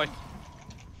here, big boy.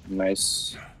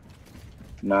 Nice.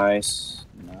 Nice.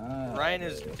 Ryan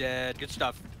is dead. Good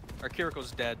stuff. Our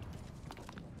Kiriko's dead.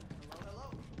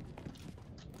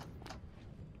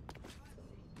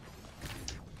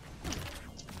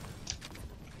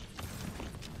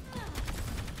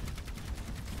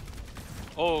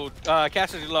 Oh,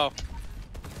 Cassidy's low.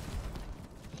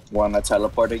 Wanna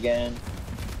teleport again?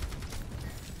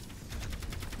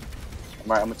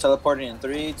 Alright, I'm gonna teleport in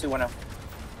 3, 2, 1 now.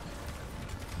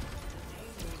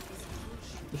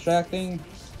 Distracting.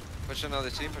 Push another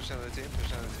team. I'm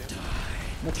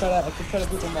gonna try to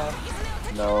boot them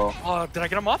off. No. Oh, did I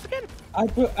get him off again? I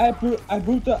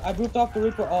booped off the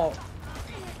Reaper ult.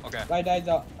 Okay. I died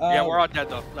out. Yeah, we're all dead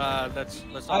though. Let's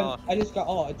I just got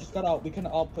ult. I just got out. We can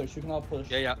all push.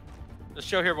 Yeah. Let's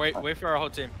chill here. Wait for our whole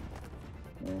team.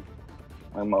 Yeah.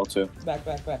 I'm L2. Back.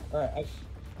 Alright. Alright,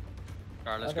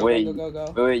 let's Okay, go. Wait,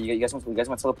 go. wait, you guys want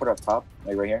to teleport up top?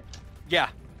 Like right here? Yeah.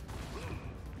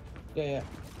 Yeah.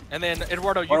 And then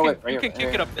Eduardo, you can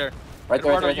kick it up there. Right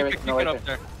there, Eduardo, right there, you right can there, kick it right up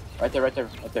there.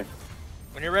 Right there.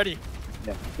 When you're ready.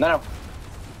 Yeah. No.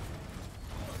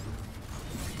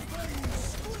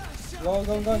 Go.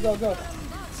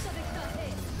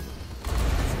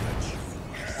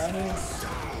 I know.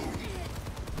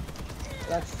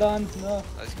 That's done. No.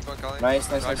 Let's keep on calling. Nice.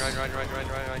 Ryan,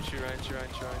 shoot Ryan.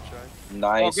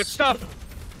 Nice. Oh, good stuff.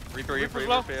 Reaper on you.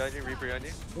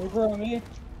 Reaper on me.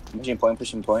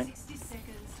 Pushing point.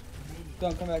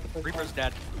 Don't come back. Reaper's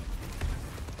dead.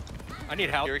 I need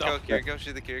help. Kiriko,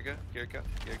 shoot the Kiriko.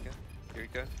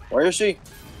 Where is she?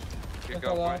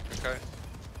 Kiriko, point.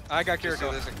 I got Kiriko.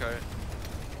 Kiriko. There's a card.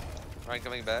 Ryan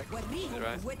coming back.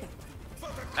 Right.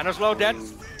 Anna's low, dead.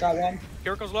 Got one.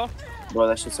 Kiriko's low. Bro,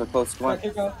 that shit's so close. Come on.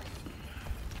 Kiriko.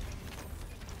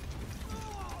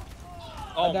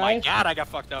 Oh my died. god, I got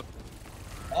fucked up.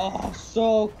 Oh,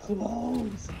 so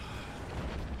close.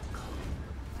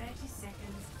 30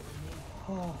 seconds.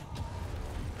 Oh.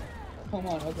 Come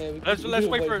on, okay. Let's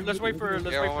wait for Just wait.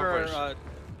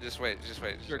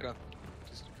 Kiriko.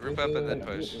 Just group up and then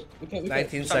push.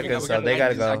 19 Sorry, seconds, we so got they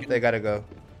gotta 19 go. seconds. They gotta go.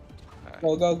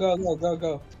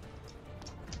 Go.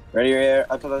 Ready here.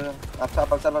 Up top. Ah,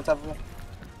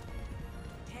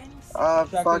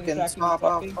 fucking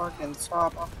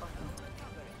stop.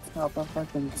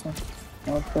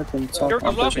 Kiriko's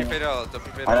I'm low. pushing. Don't be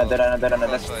paid I'm all. dead.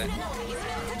 Last way.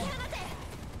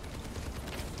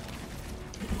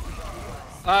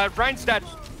 Ryan's dead.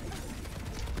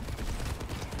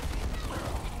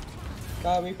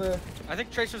 Got Reaper. I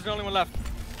think Tracer's the only one left.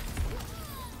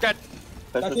 Dead.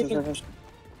 Push.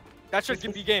 That should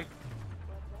give you game.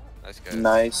 Nice guys.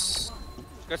 Nice.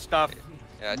 Good stuff.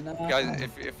 Yeah, guys.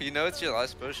 If you know it's your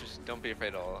last push, just don't be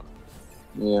afraid to all.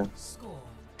 Yeah. Score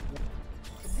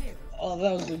 0. Oh,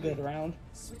 that was a good round.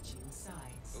 Switching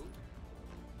sides.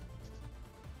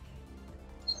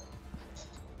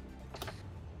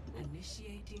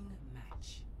 Initiating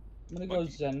match. I'm gonna go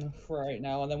Zen for right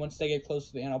now, and then once they get close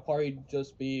to the end, I'll probably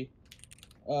just be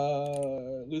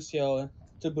Lucio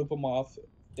to boop them off.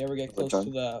 They ever get close one?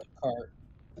 to the cart,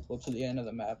 go to the end of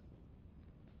the map.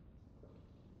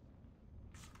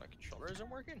 My controller isn't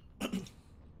working.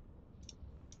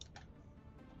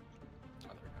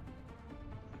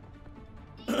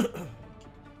 Ready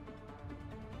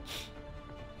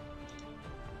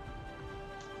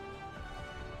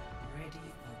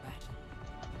for battle.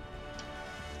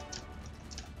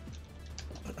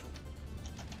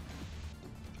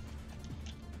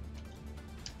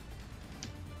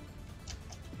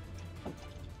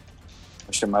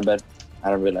 Oh, shit, my bad. I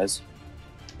didn't realize.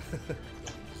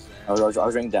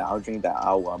 I'll drink that. I'll drink that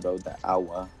awa, bro. That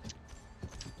awa.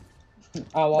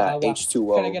 Awa, That awa.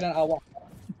 H2O. Can I get an awa?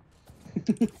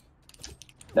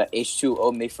 That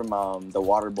H2O made from the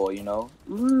water boy, you know?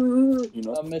 You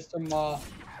know? Mr. Ma.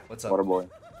 What's up? Water boy.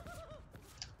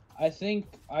 I think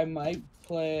I might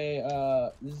play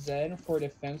Zen for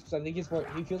defense because I think he's more.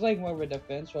 He feels like more of a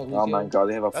defense. While Oh my god,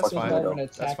 they have a That's fucking fine. more of an widow.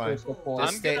 That's attacker fine. support.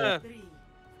 Just stay,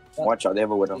 Watch out, they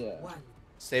have a widow. Yeah.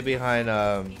 stay behind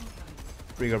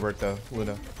Rigoberto,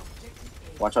 Luna.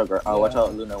 Watch out, girl. Watch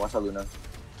out, Luna. Watch out, Luna.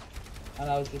 And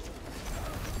I was just.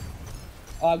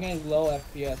 Oh, I'm getting low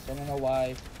FPS. I don't know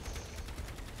why.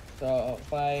 So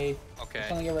if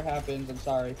something ever happens, I'm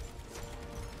sorry.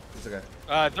 It's okay.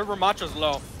 Their Ramacho's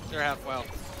low. They're half well.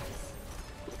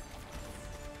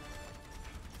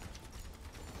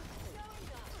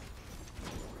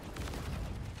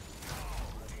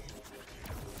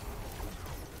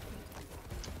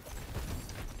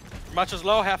 Ramacho's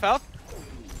low, half health.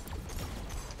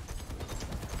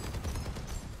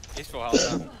 He's full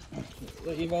health now.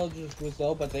 The Evo just was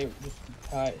low, but they just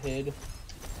hid.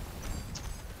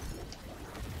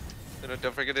 You know,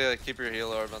 don't forget to keep your heal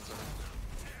orb on something.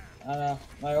 I know.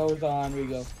 My O's on. We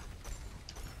go.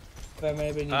 If anybody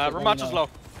needs it, let me Ramacho's know. low.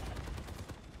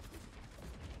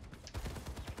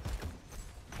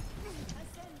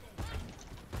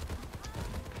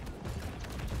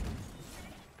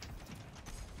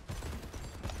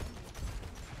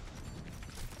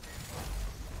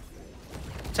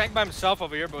 Tank by himself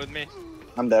over here, but with me.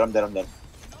 I'm dead, I'm dead, I'm dead.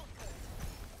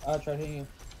 I'll try hitting you.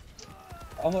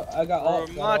 I got all.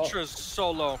 Ramacho's so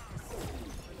low.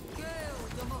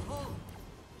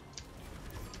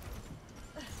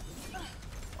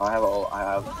 I have all.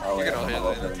 You can all I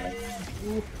heal have it.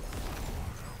 all.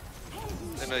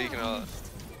 I know you can all.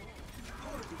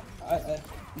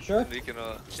 You sure? You can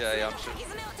all. Yeah, I'm sure.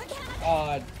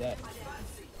 That.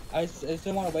 I just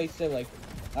didn't want to waste it. Like,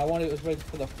 I wanted it was waiting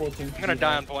for the full team. I'm gonna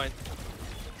die on point.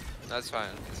 That's fine.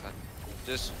 That's fine.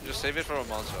 Just save it for a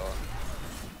monster.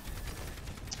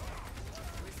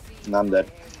 No, I'm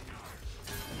dead.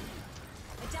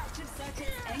 Adaptive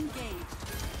circuits engaged.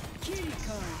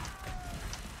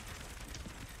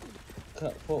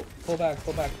 Pull back.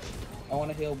 I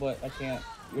want to heal, but I can't.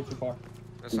 You're too far.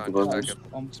 That's fine. Just back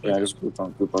up. Yeah, just group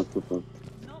up.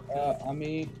 On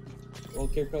me. Well,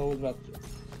 Kirko was about to.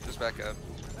 Just back up.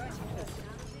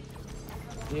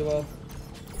 Evo.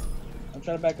 I'm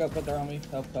trying to back up, but they're on me.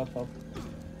 Help.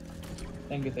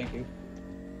 Thank you.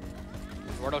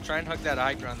 Dorado, try and hug that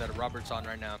high ground that Robert's on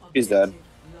right now. He's dead.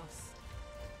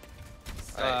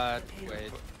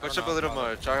 Wait. Push up a little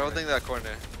more. Try holding that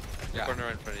corner. Yeah. Corner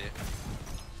right in front of you.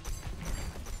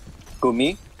 Who,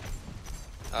 me?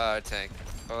 Tank.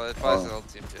 Well, it applies to the whole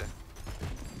team too.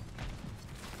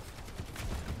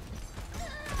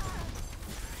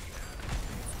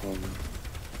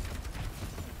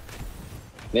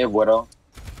 They have widow.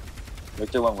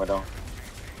 Victor went widow.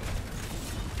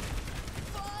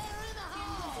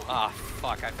 Ah,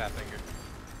 fuck, I fat fingered.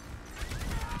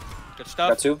 Good stuff.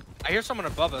 Got two? I hear someone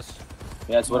above us.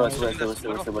 Yeah, it's widow. It's What widow. else?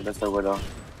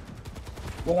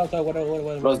 What?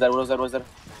 Widow's dead.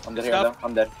 I'm dead here.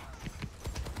 I'm dead.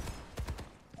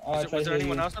 Was there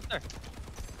anyone else up there?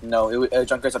 No,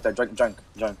 Junker's up there. Junk.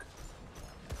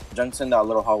 Junk's in that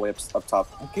little hallway up top.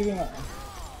 I'm keeping my.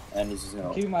 And he's just,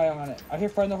 Keep my eye on it. I hear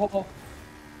fire in the hole.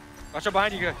 Watch out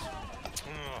behind you guys.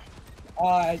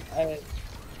 I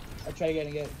try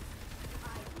getting it.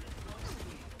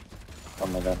 Oh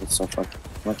my god, it's so fucked.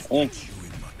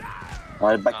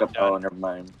 Alright, back up. Oh, never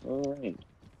mind. Alright.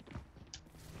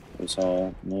 It's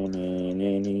They're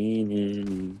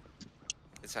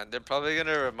probably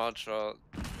gonna rematch for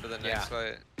the next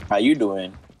fight. How you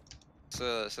doing?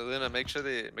 So Luna, make sure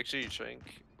you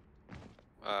shrink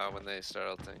when they start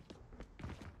ulting.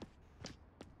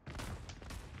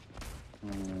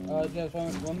 Just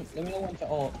let me know when to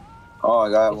ult. Oh, I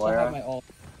got I have my ult.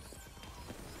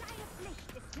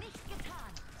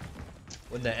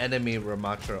 When the enemy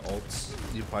Ramatra ults,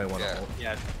 you probably want to ult.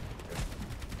 Yeah.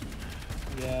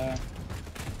 Yeah.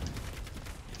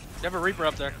 You have a Reaper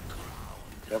up there.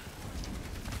 Yep.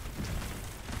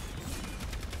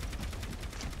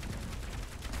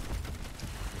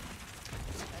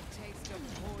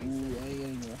 Ooh, I ain't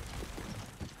getting there.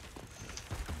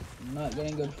 I'm not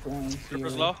getting good frames here.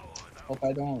 Reaper's low. Hope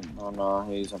I don't. Oh no,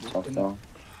 he's up stuck down.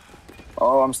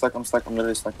 Oh, I'm stuck. I'm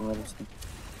literally stuck. Let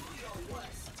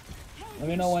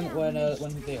me know when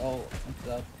they all and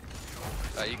stuff.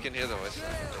 You can hear the voice.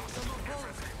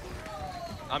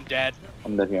 I'm dead.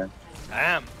 I'm dead here.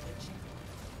 Damn.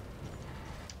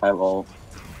 I have ult.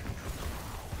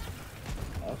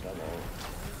 I also have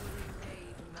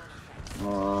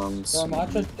ult. Um.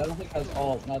 Dorado, I don't think has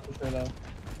ult. Not too sure though.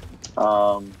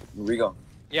 Rigo.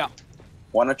 Yeah.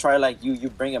 Wanna try like you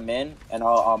bring them in and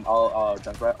I'll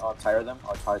tire them.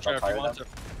 I'll tire them.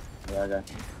 Yeah, okay.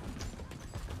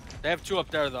 They have 2 up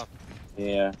there though.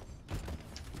 Yeah.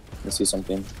 Let's see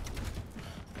something.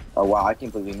 Oh wow, I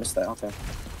can't believe we missed that. Okay.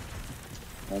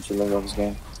 I should let go of this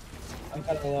game. I'm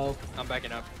kind of low. I'm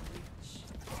backing up.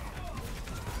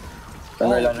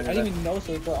 I didn't even know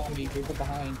so they're on me. They're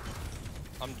behind.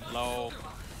 I'm low.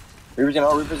 Reaper's in.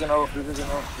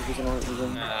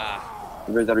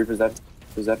 Reaper's dead. Reaper's dead.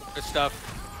 Good stuff.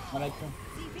 When I come.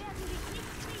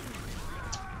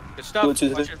 Good stuff.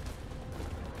 Two. Watch it.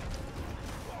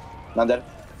 Not dead.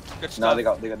 Good stuff. No,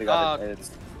 they got it.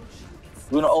 It's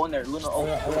Luna O in there. Luna O.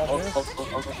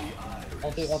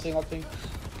 Ulting.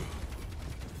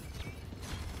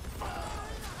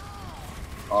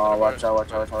 Oh, watch out.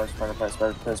 Press.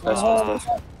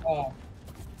 Oh,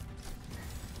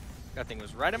 That thing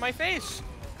was right in my face.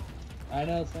 I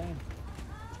know, same.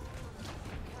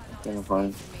 I'm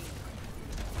fine.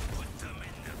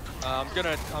 I'm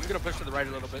gonna push to the right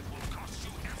a little bit.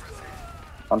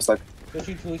 I'm stuck. So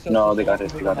No, they got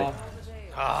it.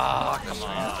 Ah, come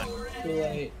on. Too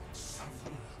late.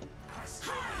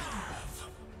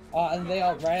 And they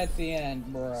all right at the end,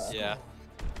 bruh. Yeah.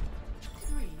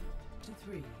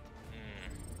 3-3.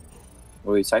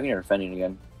 Wait, attacking or defending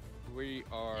again? We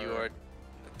are. You are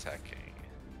attacking.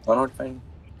 Oh, no, defending.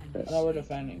 No, we're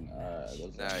defending.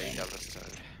 Now you got this turn.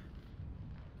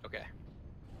 Okay.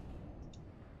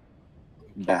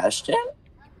 Bastion?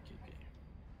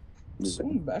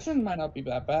 Bastion might not be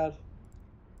that bad.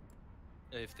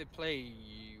 If they play.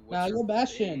 Nah, go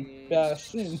Bastion.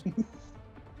 Bastion.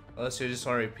 Unless you just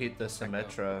want to repeat the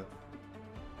Symmetra.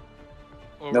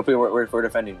 Nope, we're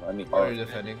defending. I mean, you're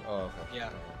defending? Oh, okay. Yeah.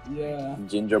 Yeah.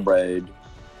 Gingerbread.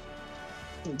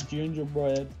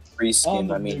 Free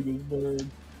skin, I mean.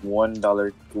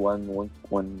 $1 one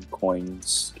coin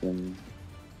skin.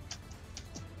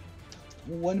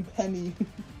 1 penny.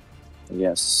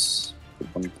 Yes.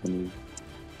 1 penny.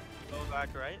 Go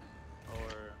back right?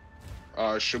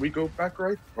 Or Should we go back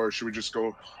right? Or should we just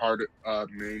go hard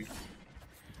main?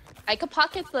 I could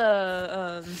pocket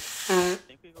the. I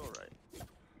think we go right.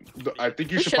 I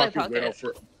think you Who should should I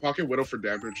pocket Widow for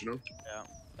damage, you know? Yeah.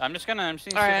 I'm seeing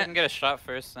if I can get a shot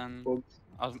first, and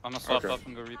I'm gonna swap up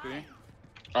and go Reaper.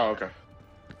 Oh, okay.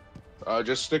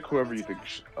 Just stick whoever you think,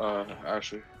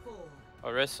 Ashley.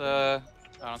 Orisa,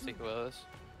 I don't think it was.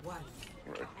 Right.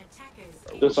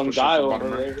 There's some guy over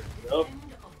there. Yep.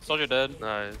 Soldier dead.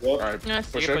 Nice. Yep. Alright, Nice.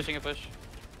 push You in. pushing a push.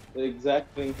 The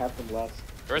exact thing happened last.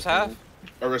 Where's half?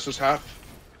 Orisa's half.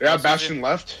 They have Bastion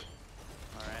left.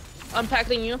 Alright. I'm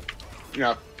tackling you.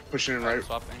 Yeah, pushing in right.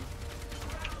 Swapping.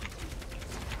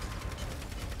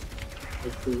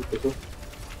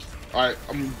 Alright,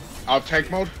 I'm out of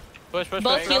tank mode. Push.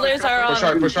 Both healers are on.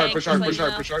 Push hard. I'm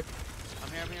here.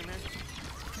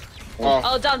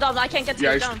 Oh, down. I can't get to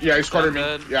Yeah, you down. he's cornered me.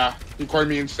 Dead. Yeah, he cornered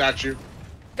me in statue.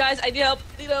 Guys, I need help.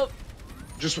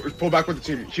 Just pull back with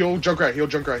the team. Heal Junkrat.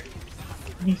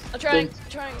 I'm trying.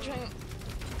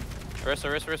 Wrist.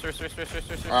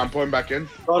 I'm pulling back in.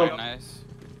 Nice.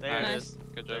 There it Nice. is.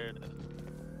 Good job.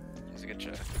 It's a good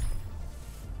shot.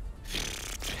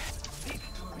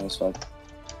 Nice fuck.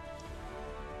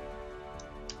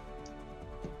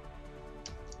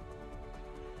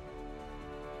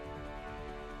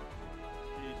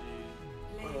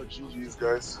 Oh, GG's,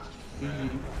 guys.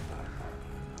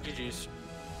 GG's.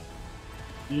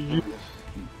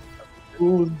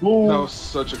 That was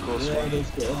such a close one. I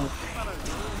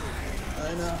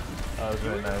know. That was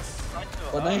really nice.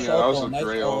 But nice Yeah, that was ult, a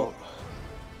great ult.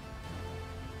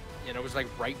 And it was like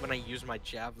right when I used my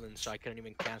javelin, so I couldn't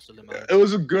even cancel them out. It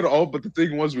was a good ult, but the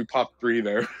thing was we popped 3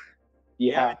 there.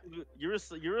 Yeah. You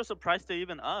were surprised to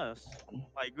even us.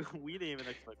 Like we didn't even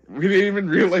expect it. We didn't even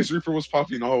realize Reaper was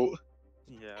popping ult.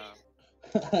 Yeah.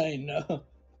 I know.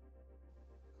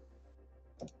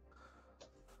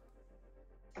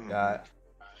 Yeah,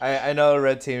 I know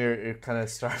red team, you're kind of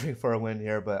starving for a win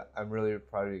here, but I'm really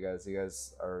proud of you guys. You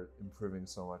guys are improving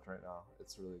so much right now.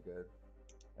 It's really good.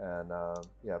 And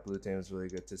yeah, blue team is really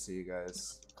good to see you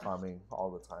guys calming all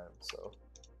the time. So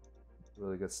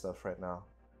really good stuff right now.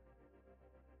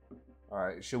 All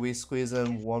right, should we squeeze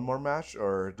in one more match,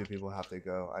 or do people have to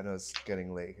go? I know it's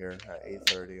getting late here at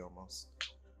 8:30 almost.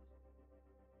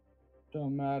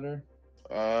 Don't matter.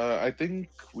 I think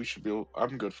we should be.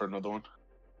 I'm good for another one.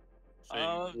 Yeah,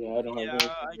 I don't have yeah, anything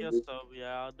I to guess do. so.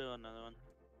 Yeah, I'll do another one.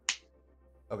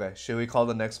 Okay, should we call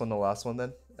the next one the last one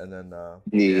then? And then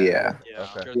Yeah. Yeah.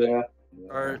 Okay. Yeah.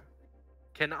 Or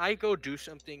can I go do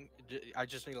something? I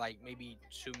just need like maybe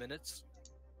 2 minutes.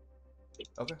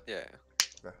 Okay. Yeah.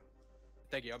 Okay.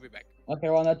 Thank you. I'll be back. Okay,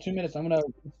 well in that 2 minutes, I'm gonna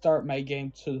start my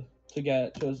game to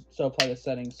apply the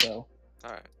settings. So.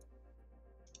 All right.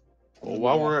 Well,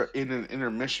 while we're in an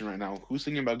intermission right now, who's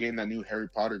thinking about getting that new Harry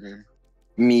Potter game?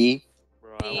 Me.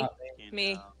 Bro,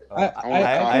 Me.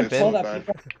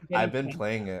 I've been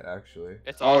playing it actually.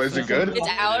 It's Oh, is it good? It's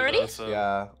out already?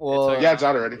 Yeah. Well, yeah, it's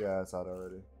out already. Yeah, it's out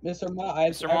already. Mr. Ma,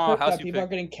 I've Ma, heard house that you people are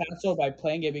pick? getting canceled by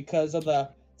playing it because of the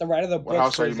writer of the What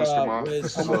house books are you, Mr. Ma?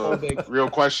 was So, homophobic. real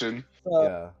question. So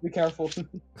Yeah. be careful.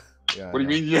 Yeah. What do you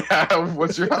mean? Yeah.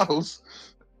 What's your house?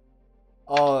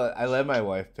 Oh, I let my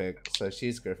wife pick, so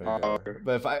she's Gryffindor. Oh, okay.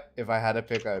 But if I had to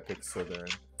pick, I would pick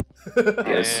Slytherin.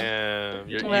 Damn,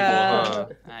 you're evil, huh?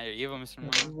 You're evil, Mr.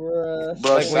 Mo.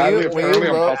 Bro, Like, sadly, apparently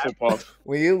I'm Hufflepuff.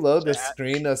 when you load the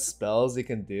screen of spells you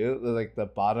can do, like the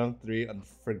bottom 3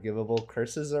 unforgivable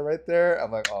curses are right there.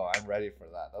 I'm like, oh, I'm ready for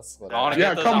that. That's what I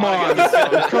Yeah, come on.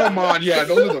 Come on. Yeah,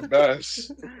 those are the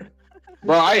best.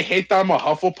 Bro, I hate that I'm a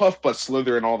Hufflepuff, but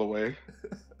Slytherin all the way.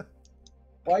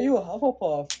 Why are you a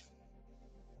Hufflepuff?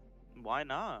 Why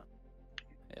not?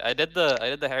 I did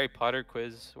the Harry Potter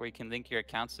quiz where you can link your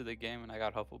accounts to the game, and I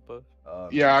got Hufflepuff.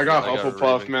 Yeah, I got I got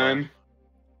Hufflepuff, Ravenclaw. man.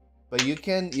 But you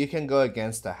can go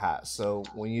against the hat. So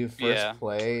when you first Yeah.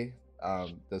 play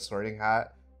the Sorting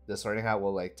Hat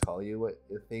will like tell you what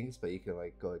it thinks, but you can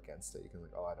like go against it. You can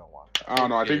like, oh, I don't want that. I don't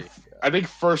know. I think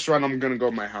first round I'm gonna go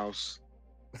my house.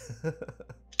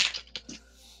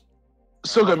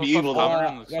 Still gonna be evil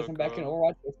though. Guys, I'm back in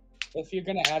Overwatch. If you're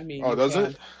gonna add me, Oh, you does can.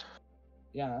 it?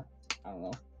 Yeah, I don't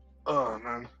know. Oh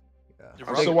man, Yeah.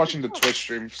 I'm still watching the Twitch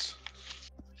streams.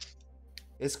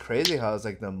 It's crazy how it's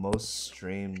like the most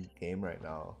streamed game right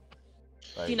now.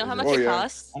 Like, Do you know how is much it- it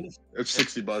costs? It's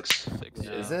 $60.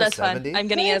 Is it That's 70? fine. I'm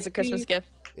getting it as a Christmas gift.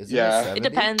 Is Yeah. it It 70?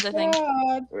 depends, I think.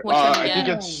 God. Which one I you think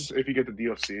get? it's if you get the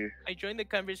DLC. I joined the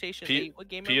conversation. What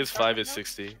game? PS5 is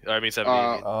 60. I mean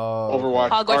 70. Oh, Overwatch.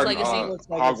 Hogwarts or, Legacy.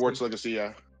 Hogwarts Legacy,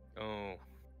 yeah. Oh.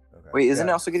 Wait, isn't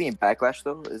Yeah. it also getting backlash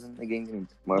though? Isn't the game getting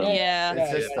more? Yeah.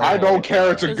 It's just the I whole- don't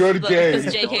care. It's a good game.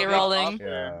 It's J.K. Rowling.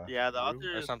 Yeah. Yeah, the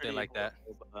author Or is something pretty like that.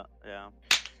 cool, but, yeah.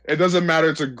 It doesn't matter.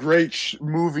 It's a great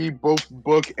movie, both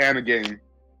book and a game.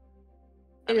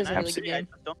 It is a I really good agree, game.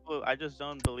 I just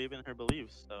don't believe in her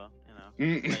beliefs, so you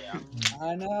know. Mm. Yeah.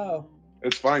 I know.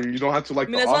 It's fine. You don't have to like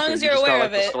I mean, the as long author. as You you're just gotta aware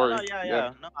like of the it. story. No,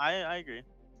 yeah. No, I agree.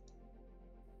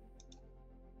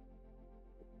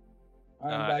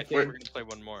 I'm I back think in. we're gonna play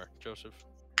one more, Joseph.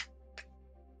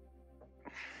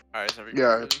 All right, so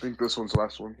Yeah, I think this one's the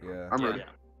last one. Yeah. I'm ready.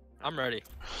 I'm ready.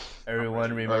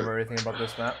 Everyone remember everything about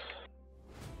this map?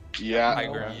 Yeah. I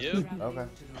agree. You? Okay.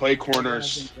 Play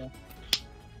corners.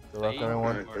 Good luck,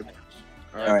 everyone.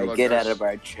 Alright, get out of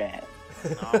our chat.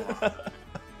 Get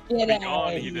Be out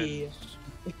gone, of even. here.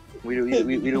 We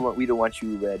don't want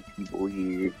you red people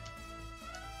here.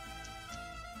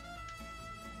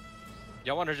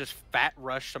 Y'all want to just fat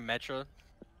rush some Metro?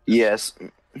 Yes.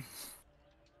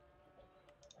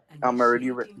 I'm already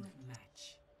ready.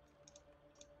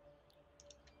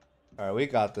 Alright, we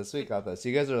got this. We got this.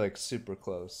 You guys are like super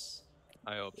close.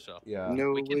 I hope so. Yeah.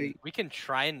 No We way. can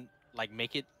try and like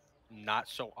make it not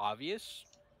so obvious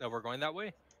that we're going that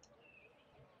way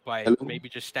by Hello? maybe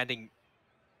just standing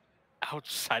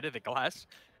outside of the glass,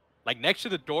 like next to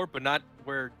the door, but not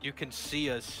where you can see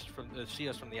us from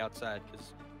the outside,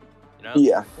 because you know.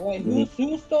 Yeah. Wait,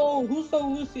 who stole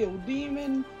Lucio?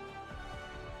 Demon?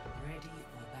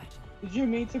 Did you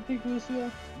mean to pick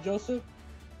Lucio? Joseph?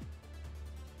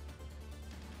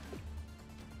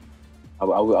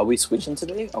 Are we switching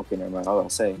today? Okay, never mind. I'll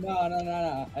say.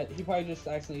 No. He probably just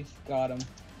accidentally got him.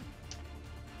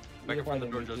 Back in front of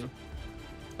the door, Probably Joseph.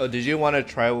 Oh, did you want to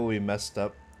try what we messed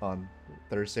up on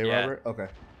Thursday, Yeah. Robert? Okay.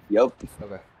 Yep.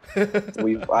 Okay.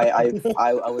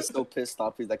 I was so pissed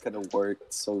off because that could have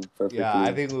worked so perfectly. Yeah,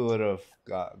 I think we would have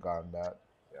gotten that.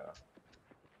 Yeah.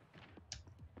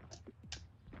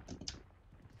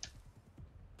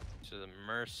 To the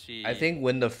mercy. I think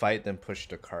win the fight, then push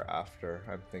the cart after.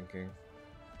 I'm thinking.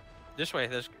 This way,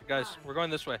 guys. We're going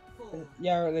this way.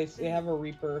 Yeah, they have a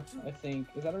Reaper, I think.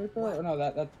 Is that a Reaper? Or no,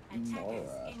 that's Mora,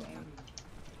 I think.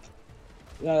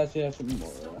 No, that's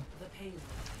Mora.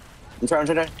 I'm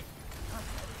trying.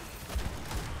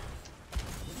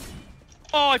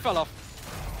 Oh, I fell off.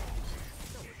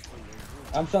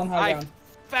 I'm still high down.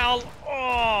 Fell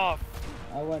off.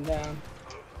 I went down.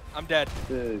 I'm dead.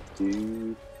 Dude.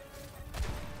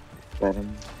 Get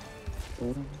him.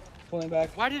 Pulling back.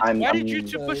 Why did you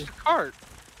two push the cart?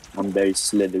 I'm very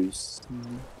slithers.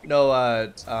 No,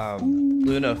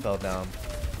 Luna fell down.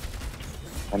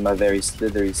 I'm a very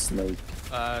slithery snake.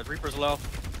 Reaper's low.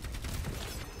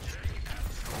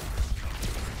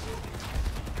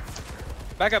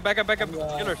 Back up,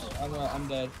 killers. I'm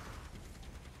dead.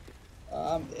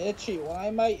 I'm itchy. Why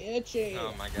am I itchy?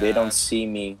 Oh my god. They don't see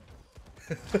me.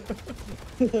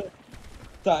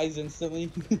 Dies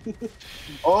instantly.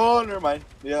 Oh, never mind.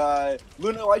 Yeah,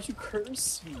 Luna, why'd you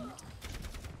curse me?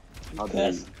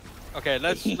 Okay,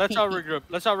 let's all regroup.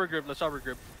 Let's all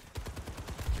regroup.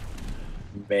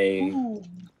 Bay.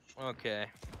 Okay.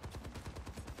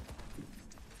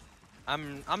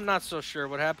 I'm not so sure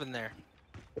what happened there.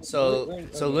 So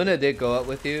Luna did go up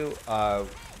with you.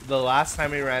 The last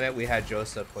time we ran it, we had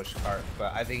Joseph push cart,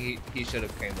 but I think he should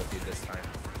have came with you this time.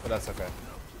 But that's okay.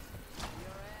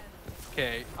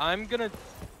 Okay, I'm gonna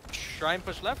try and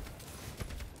push left.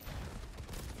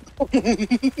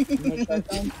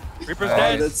 Reaper's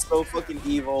dead. That's so fucking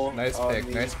evil. Nice pick.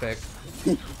 Nice pick.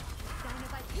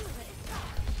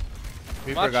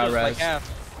 Reaper Macho's got res. like half.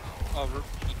 Oh,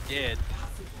 he did.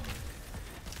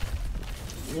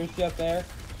 Where's up there?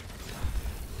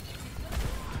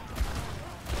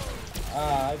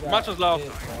 I got Macho's low.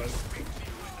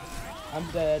 I'm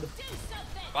dead.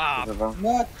 Bob.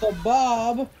 Not the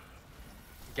Bob.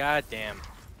 God damn.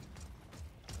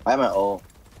 I'm at ult.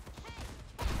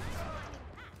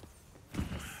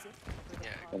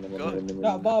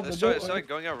 Bob, Let's try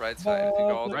going out right side and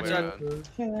go all the way around.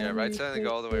 Yeah, right side and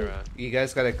go all the way around. You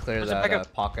guys gotta clear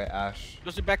that pocket, Ash.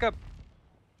 Just back up.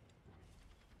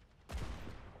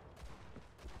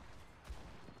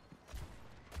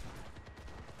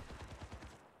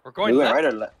 We're going left. Right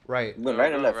or left? Right.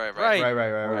 Right or left?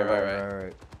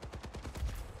 Right.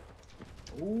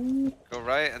 Go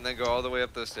right and then go all the way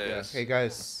up those stairs. Yeah. Hey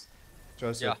guys,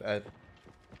 Joseph, Ed.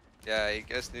 Yeah, you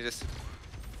guys need to.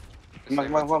 Come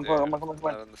on. Not on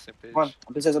the same page. Come on,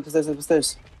 up the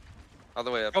stairs. All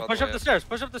the way up. Go push up the stairs.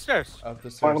 Push up the stairs. Up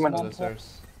the stairs. Come on. Up the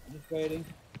stairs. Just waiting.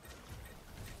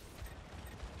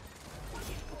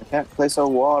 I can't place a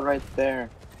wall right there.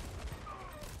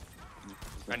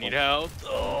 I need help.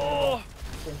 Oh,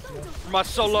 my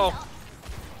solo.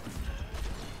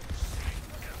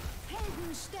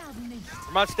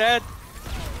 Vermont's dead.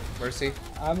 Mercy.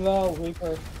 I'm low,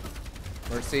 Reaper.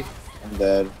 Mercy. I'm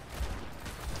dead.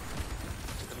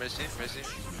 Mercy.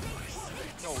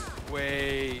 No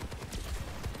way.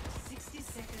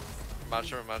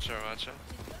 Macho.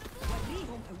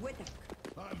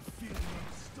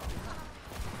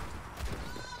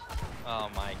 Oh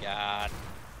my god.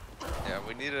 Yeah,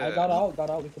 we need I got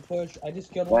out. We can push. I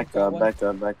just killed Back one. up.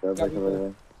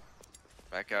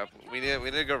 Back up. We need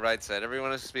to go right side.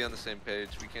 Everyone has to be on the same page.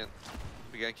 We can't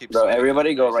keep. Bro,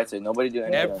 everybody go right side. Nobody do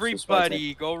anything.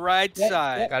 Everybody go right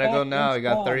side. Gotta go now. You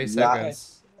got 30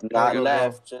 seconds. Not Go,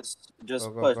 left. go. Just Go,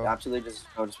 push. go. Absolutely, just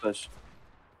push.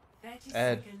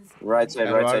 Ed. Right side.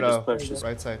 Dorado. Just push.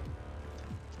 Right side.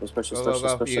 Just push.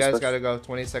 Go. You guys gotta go.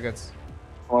 20 seconds.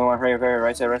 Come on, hurry.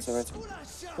 Right side.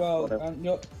 Bro,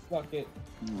 no, fuck it.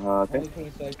 Okay. Only 20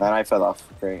 seconds. And I fell off.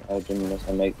 Great. I didn't miss.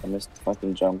 I missed the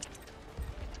fucking jump.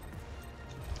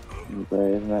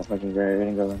 Great, isn't that fucking great? We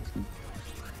didn't go last time.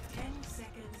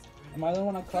 Am I the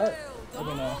one on cart? I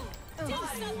don't know.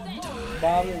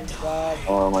 Bob.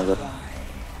 Oh my god.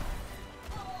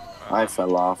 I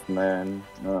fell off, man.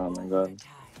 Oh my god.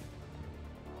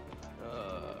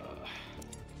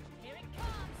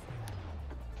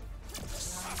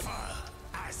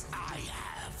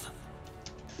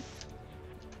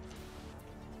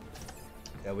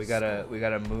 Yeah, we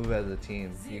gotta move as a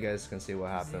team. You guys can see what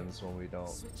happens when we don't.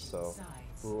 So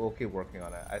we'll keep working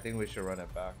on it. I think we should run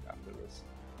it back after this.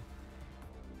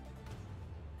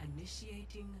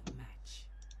 Initiating match.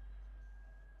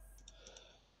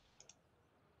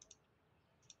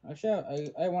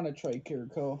 Actually, I want to try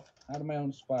Kiriko out of my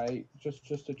own spite, just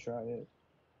to try it.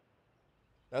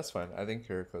 That's fine. I think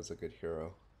Kiriko's a good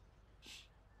hero.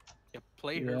 Yeah,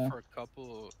 play her for a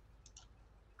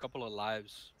couple of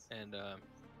lives, and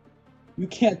You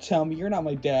can't tell me you're not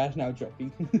my dad. Now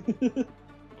joking.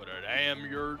 but I am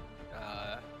your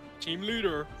team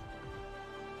leader.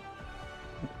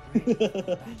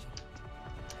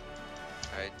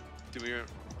 Alright, do we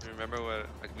remember what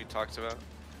we talked about?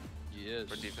 Yes.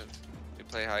 For defense, we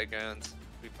play high grounds.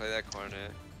 We play that corner.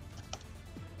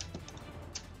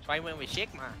 That's why when we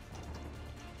Sigma.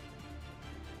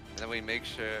 And then we make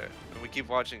sure, and we keep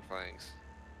watching flanks.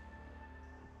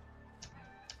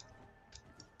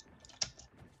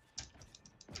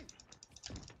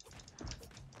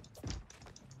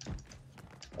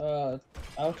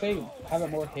 I would say have it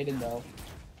more hidden though.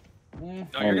 No,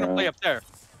 you're gonna play up there.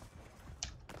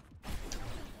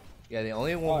 Yeah, the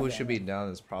only one who should be down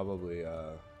is probably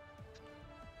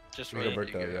just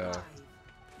Roberto, yeah. 5,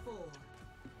 4,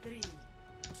 3, 2,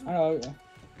 Oh.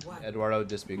 Eduardo,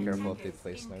 just be careful if they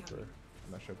play sniper.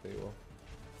 I'm not sure if they will.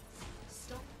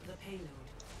 Stop the payload.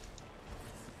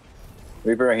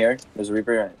 Reaper right here. There's a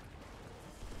Reaper right.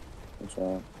 What's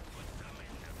wrong?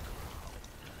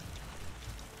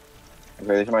 Okay,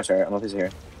 there's my turret. I'm gonna place it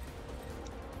here.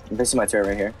 I'm placing my turret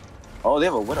right here. Oh, they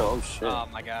have a Widow. Oh shit. Oh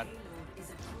my god.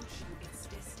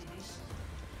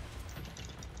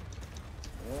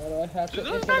 I have to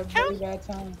Does it's that a count? very bad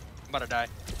time. I'm about to die.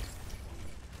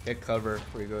 Get cover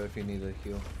where you go if you need a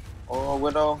heal. Oh,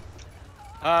 Widow.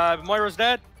 Moira's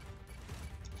dead.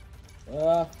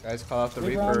 Guys, call out the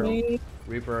Reaper on Reaper. me.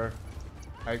 Reaper,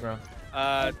 high ground.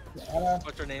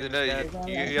 What's her name? No, you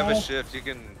have a shift. You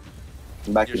can.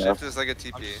 Back Your it shift up. is like a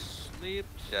TP. Sleep.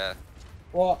 Yeah.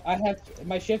 Well, I have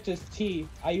my shift is T.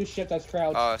 I use shift as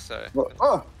crouch. Oh, sorry.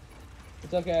 Oh.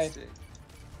 It's okay.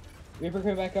 Reaper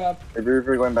come back up.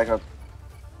 Reaper going back up.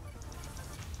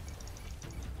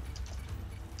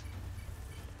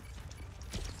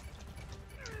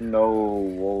 No.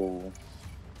 Whoa.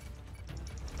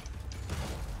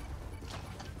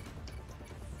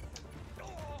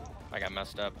 I got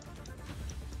messed up.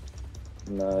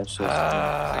 No, it's just.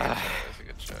 That's a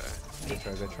good try. Good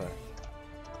try, good try.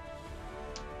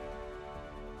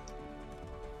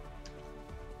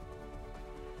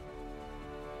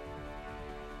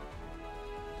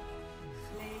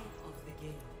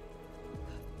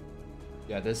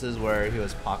 Yeah, this is where he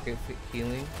was pocket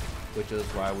healing, which is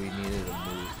why we needed to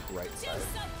move right side.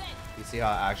 You see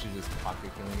how actually just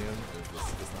pocket healing him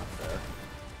is not fair.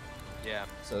 Yeah.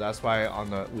 So that's why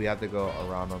we have to go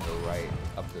around on the right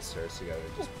up the stairs together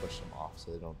and just push them off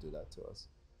so they don't do that to us.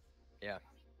 Yeah.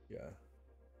 Yeah.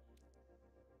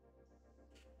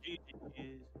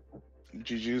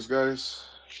 GG's, guys.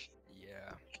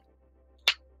 Yeah.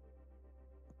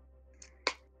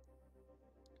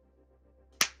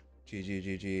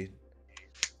 GG.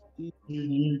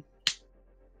 GG.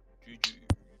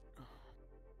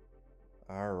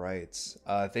 All right.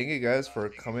 Thank you guys for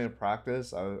coming to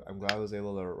practice. I'm glad I was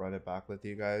able to run it back with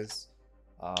you guys.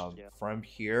 From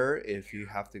here, if you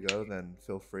have to go, then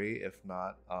feel free. If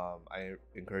not, I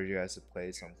encourage you guys to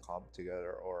play some comp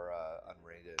together or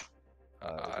unrated.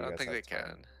 I don't think they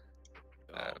can.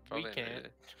 We can't.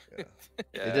 Yeah.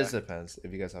 Yeah. It just depends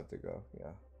if you guys have to go.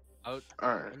 Yeah.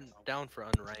 Alright. I'm down for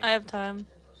unranked. I have time.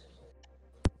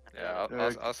 Yeah,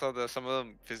 also some of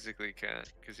them physically can't,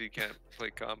 because you can't play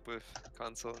comp with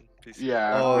console and PC.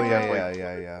 Yeah. Oh we can't play-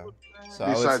 yeah. So I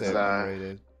would Besides say that,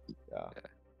 unrated. Yeah.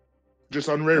 just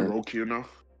unrated roll queue, no?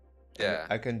 Yeah.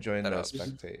 I can join that the helps.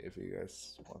 spectate if you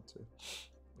guys want to.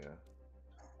 Yeah.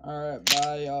 Alright,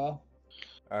 bye y'all.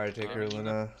 Alright, take care,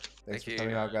 Luna. Thanks Thank for you.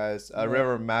 coming out, guys.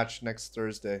 Remember, match next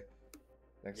Thursday.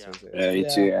 Thursday. Yeah, you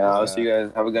too. I'll see you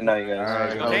guys. Have a good night, you guys.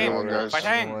 Alright, Have a good one, guys.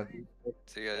 Everyone.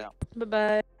 See you guys. Bye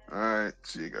bye. Alright,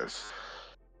 see you guys.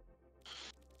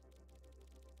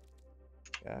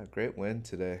 Yeah, great win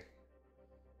today.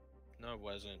 No, it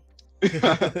wasn't.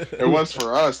 It was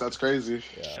for us. That's crazy.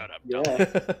 Yeah. Shut up.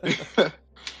 Yeah.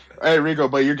 Hey, Rigo,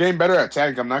 but you're getting better at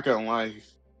tank. I'm not gonna lie.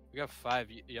 We got 5.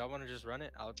 Y'all want to just run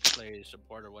it? I'll play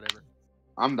support or whatever.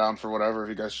 I'm down for whatever if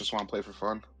you guys just want to play for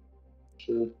fun.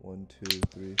 1, 2,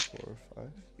 3, 4, 5.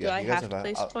 Do I you guys have to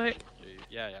play I'll- support?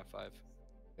 Yeah, 5.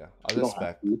 Yeah, I'll just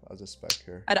spec. I'll just spec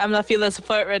here. I'm not feeling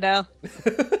support right now.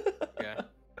 Okay.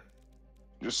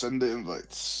 Just send the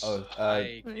invites. Oh,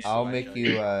 I'll make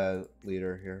you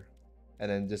leader here,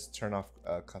 and then just turn off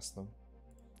custom.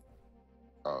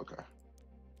 Oh, okay.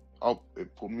 Oh,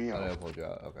 it pulled me Oh, out. I pulled you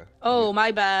out. Okay. Oh,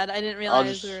 my bad. I didn't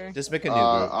realize just- we were. Just make a new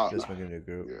group. Just make a new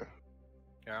group. Yeah.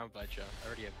 Here, I'll invite you. I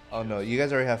already have. Oh no, you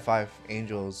guys already have 5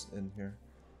 angels in here.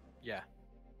 Yeah.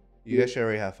 You guys should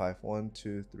already have 5. 1,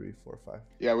 2, 3, 4, 5.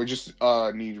 Yeah, we just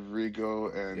need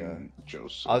Rigo and Yeah.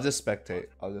 Joseph. I'll just spectate.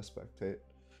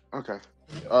 Okay.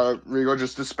 Yeah. Rigo,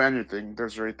 just disband your thing.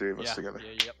 There's already 3 of us together.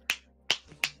 Yep.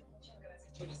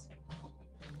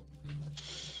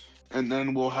 And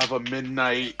then we'll have a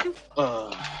midnight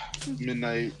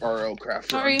RL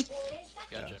craft. Sorry.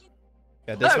 Gotcha.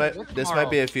 Yeah, this might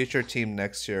be a future team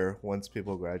next year once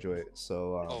people graduate.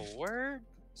 So Oh, word.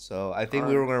 So I think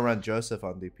we were gonna run Joseph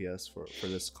on DPS for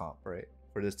this comp, right?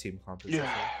 For this team competition.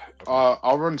 Yeah. Okay.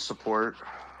 I'll run support.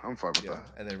 I'm fine with that.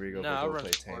 And then Rigo I'll will run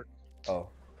play support. tank. Oh.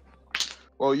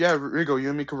 Well, yeah, Rigo, you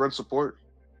and me can run support.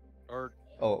 Or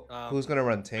who's gonna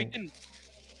run tank?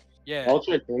 Yeah. I'll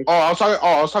try tank. I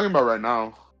was talking about right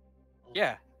now.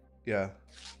 Yeah. Yeah.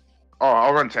 Oh,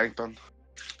 I'll run tank then.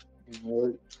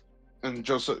 And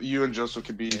Joseph, you and Joseph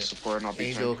can be support, and I'll be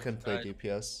Angel tank. can play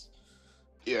DPS.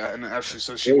 Yeah, and Ashley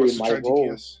says she wants to try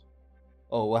DPS.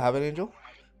 Oh, what happened, Angel?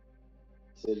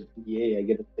 I said, yeah, I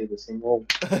get to play the same role.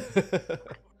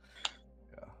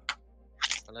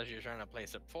 Unless you're trying to play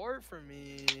support for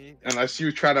me. Unless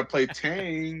you try to play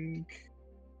tank.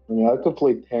 Yeah, I could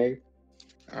play tank.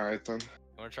 All right then. You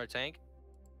want to try tank?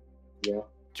 Yeah.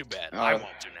 Too bad. I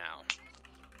want to now.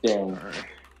 Damn.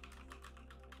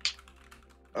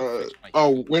 All right.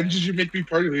 Oh, when did you make me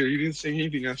party leader? You didn't say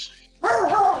anything else.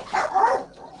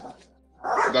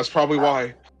 That's probably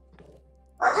why.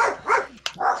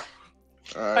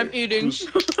 I'm eating.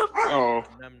 Oh.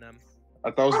 Num num.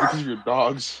 I thought it was because of your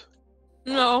dogs.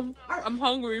 No, I'm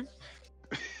hungry.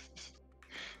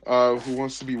 Who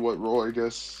wants to be what role, I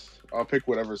guess? I'll pick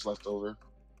whatever's left over.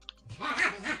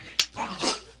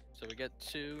 So we get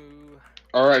two.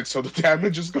 Alright, so the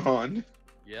damage is gone.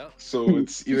 Yep. So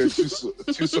it's either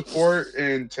two support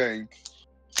and tank.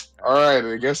 Alright,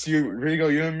 I guess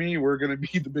Rigo, you and me, we're gonna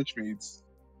be the bitch maids.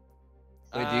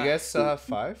 Wait, do you guys still have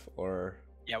 5 or?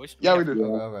 Yeah, we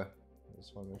do. Okay.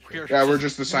 Yeah, we're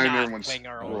just assigning not everyone's playing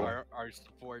our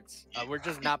supports. We're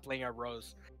just not playing our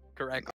rows correctly.